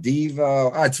had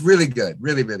Devo. Oh, it's really good.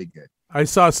 Really, really good. I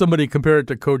saw somebody compare it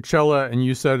to Coachella, and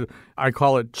you said, I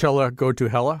call it Cella Go to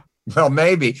Hella. Well,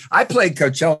 maybe. I played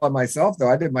Coachella myself, though.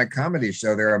 I did my comedy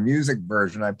show there, a music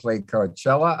version. I played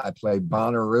Coachella. I played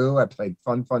Bonnaroo. I played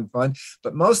Fun.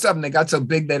 But most of them, they got so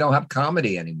big, they don't have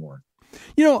comedy anymore.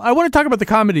 I want to talk about the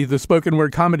comedy, the spoken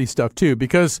word comedy stuff, too,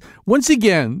 because once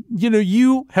again,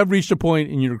 you have reached a point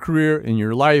in your career, in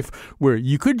your life, where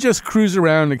you could just cruise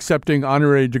around accepting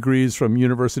honorary degrees from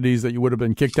universities that you would have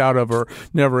been kicked out of or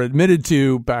never admitted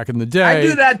to back in the day. I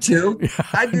do that, too.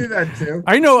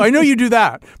 I know you do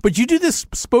that. But you do this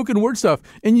spoken word stuff,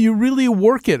 and you really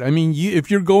work it. I mean, if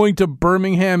you're going to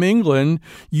Birmingham, England,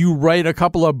 you write a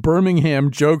couple of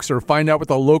Birmingham jokes or find out what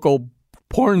the local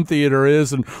porn theater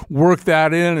is and work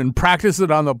that in and practice it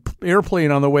on the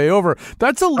airplane on the way over.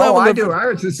 That's a level. I do.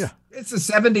 It's a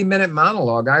 70-minute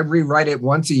monologue. I rewrite it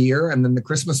once a year, and then the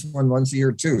Christmas one once a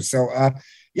year too. So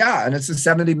and it's a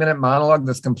 70-minute monologue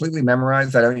that's completely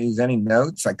memorized. I don't use any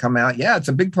notes. I come out. Yeah, it's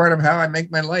a big part of how I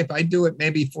make my life. I do it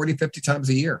maybe 40, 50 times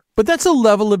a year. But that's a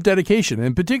level of dedication,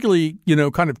 and particularly,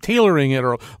 kind of tailoring it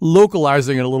or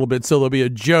localizing it a little bit so there'll be a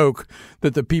joke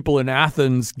that the people in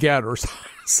Athens get or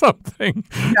something.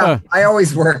 Yeah, I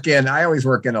always work in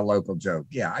a local joke.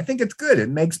 Yeah, I think it's good. It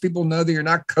makes people know that you're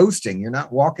not coasting, you're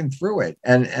not walking through it.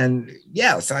 And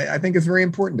yes, I think it's very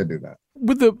important to do that.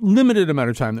 With the limited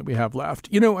amount of time that we have left,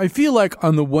 I feel like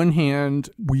on the one hand,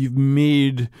 we've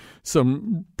made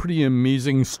some pretty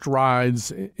amazing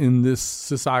strides in this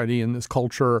society, in this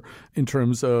culture, in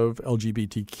terms of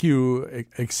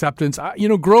LGBTQ acceptance.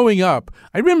 Growing up,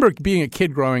 I remember being a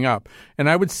kid growing up, and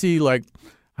I would see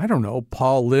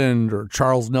Paul Lynde or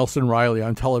Charles Nelson Riley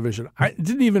on television. It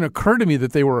didn't even occur to me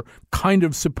that they were kind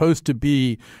of supposed to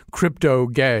be crypto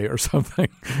gay or something.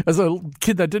 As a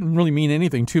kid, that didn't really mean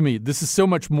anything to me. This is so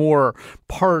much more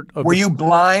part of. Were you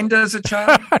blind as a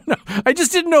child? No, I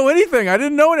just didn't know anything. I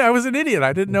didn't know it. I was an idiot.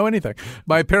 I didn't know anything.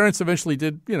 My parents eventually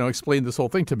did, explain this whole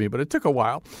thing to me, but it took a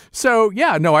while. So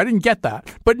I didn't get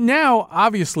that. But now,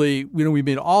 obviously, we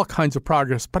made all kinds of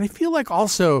progress. But I feel like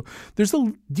also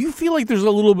do you feel like there's a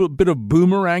little bit of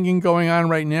boomeranging going on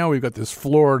right now? We've got this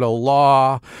Florida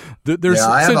law.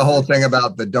 I have a whole thing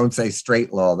about the don't say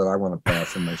straight law that I want to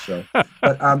pass in my show.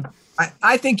 But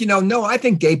I think, I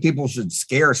think gay people should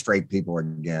scare straight people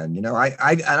again.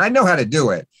 I know how to do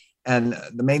it. And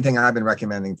the main thing I've been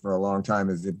recommending for a long time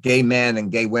is if gay men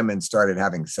and gay women started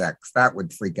having sex, that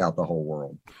would freak out the whole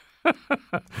world.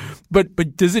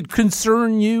 But does it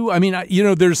concern you? I mean,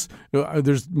 there's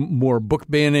more book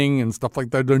banning and stuff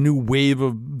like that, a new wave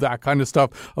of that kind of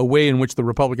stuff, a way in which the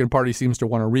Republican Party seems to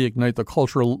want to reignite the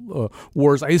cultural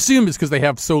wars. I assume it's because they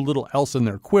have so little else in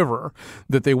their quiver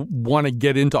that they want to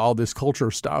get into all this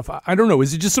culture stuff. I don't know.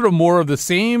 Is it just sort of more of the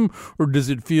same, or does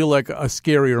it feel like a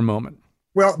scarier moment?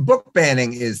 Well, book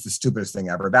banning is the stupidest thing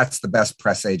ever. That's the best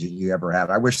press agent you ever had.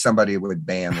 I wish somebody would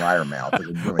ban Liarmouth. It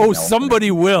would really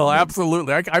somebody will.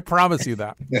 Absolutely. I promise you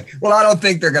that. Well, I don't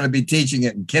think they're going to be teaching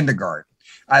it in kindergarten.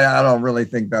 I don't really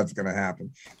think that's going to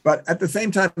happen. But at the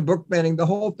same time, book banning, the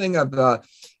whole thing of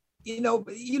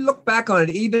you look back on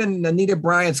it, even Anita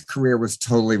Bryant's career was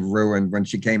totally ruined when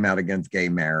she came out against gay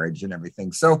marriage and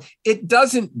everything. So it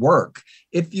doesn't work.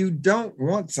 If you don't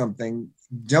want something,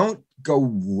 don't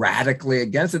go radically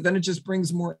against it, then it just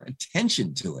brings more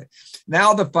attention to it.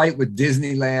 Now the fight with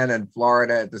Disneyland and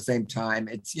Florida at the same time,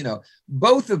 it's,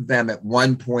 both of them at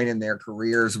one point in their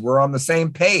careers were on the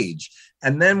same page.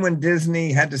 And then when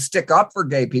Disney had to stick up for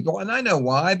gay people, and I know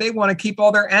why, they want to keep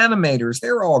all their animators.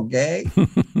 They're all gay.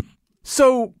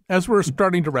 So as we're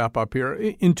starting to wrap up here,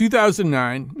 in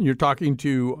 2009, you're talking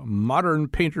to Modern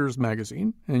Painters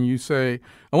magazine, and you say,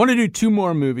 I want to do 2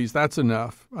 more movies. That's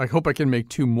enough. I hope I can make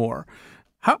 2 more.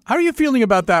 How are you feeling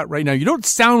about that right now? You don't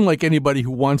sound like anybody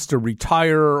who wants to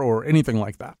retire or anything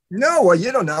like that. No, well,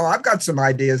 you don't know. I've got some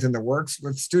ideas in the works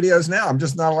with studios now. I'm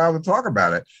just not allowed to talk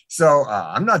about it. So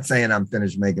I'm not saying I'm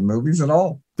finished making movies at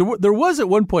all. There was at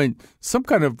one point some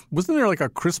kind of, wasn't there like a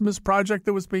Christmas project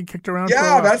that was being kicked around?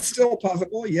 Yeah, that's still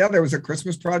possible. Yeah, there was a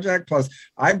Christmas project. Plus,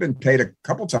 I've been paid a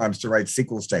couple times to write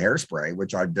sequels to Hairspray,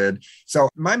 which I did. So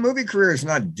my movie career is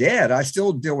not dead. I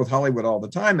still deal with Hollywood all the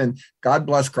time. And God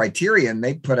bless Criterion.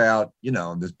 They put out,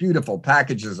 this beautiful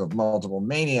packages of Multiple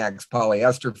Maniacs,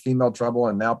 Polyester, Female Trouble,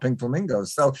 and now Pink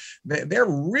Flamingos. So they're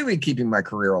really keeping my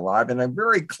career alive in a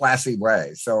very classy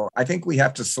way. So I think we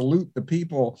have to salute the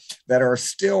people that are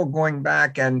still going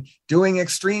back and doing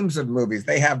extremes of movies.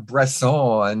 They have Bresson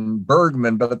and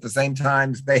Bergman, but at the same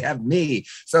time, they have me.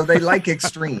 So they like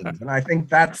extremes. And I think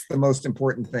that's the most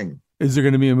important thing. Is there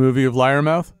going to be a movie of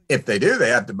Liarmouth? If they do, they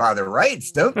have to buy the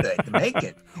rights, don't they, to make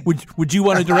it? Would you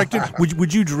want to direct it?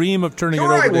 Would you dream of turning it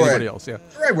over to anybody else? Yeah,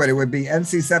 sure I would. It would be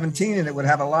NC-17, and it would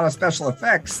have a lot of special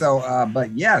effects. So,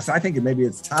 but yes, I think maybe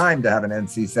it's time to have an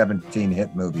NC-17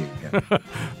 hit movie again.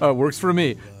 Works for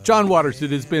me. John Waters,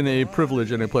 it has been a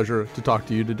privilege and a pleasure to talk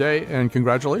to you today, and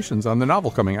congratulations on the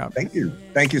novel coming out. Thank you.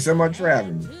 Thank you so much for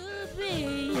having me.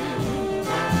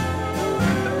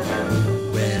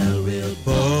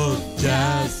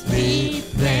 Just be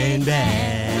plain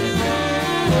bad.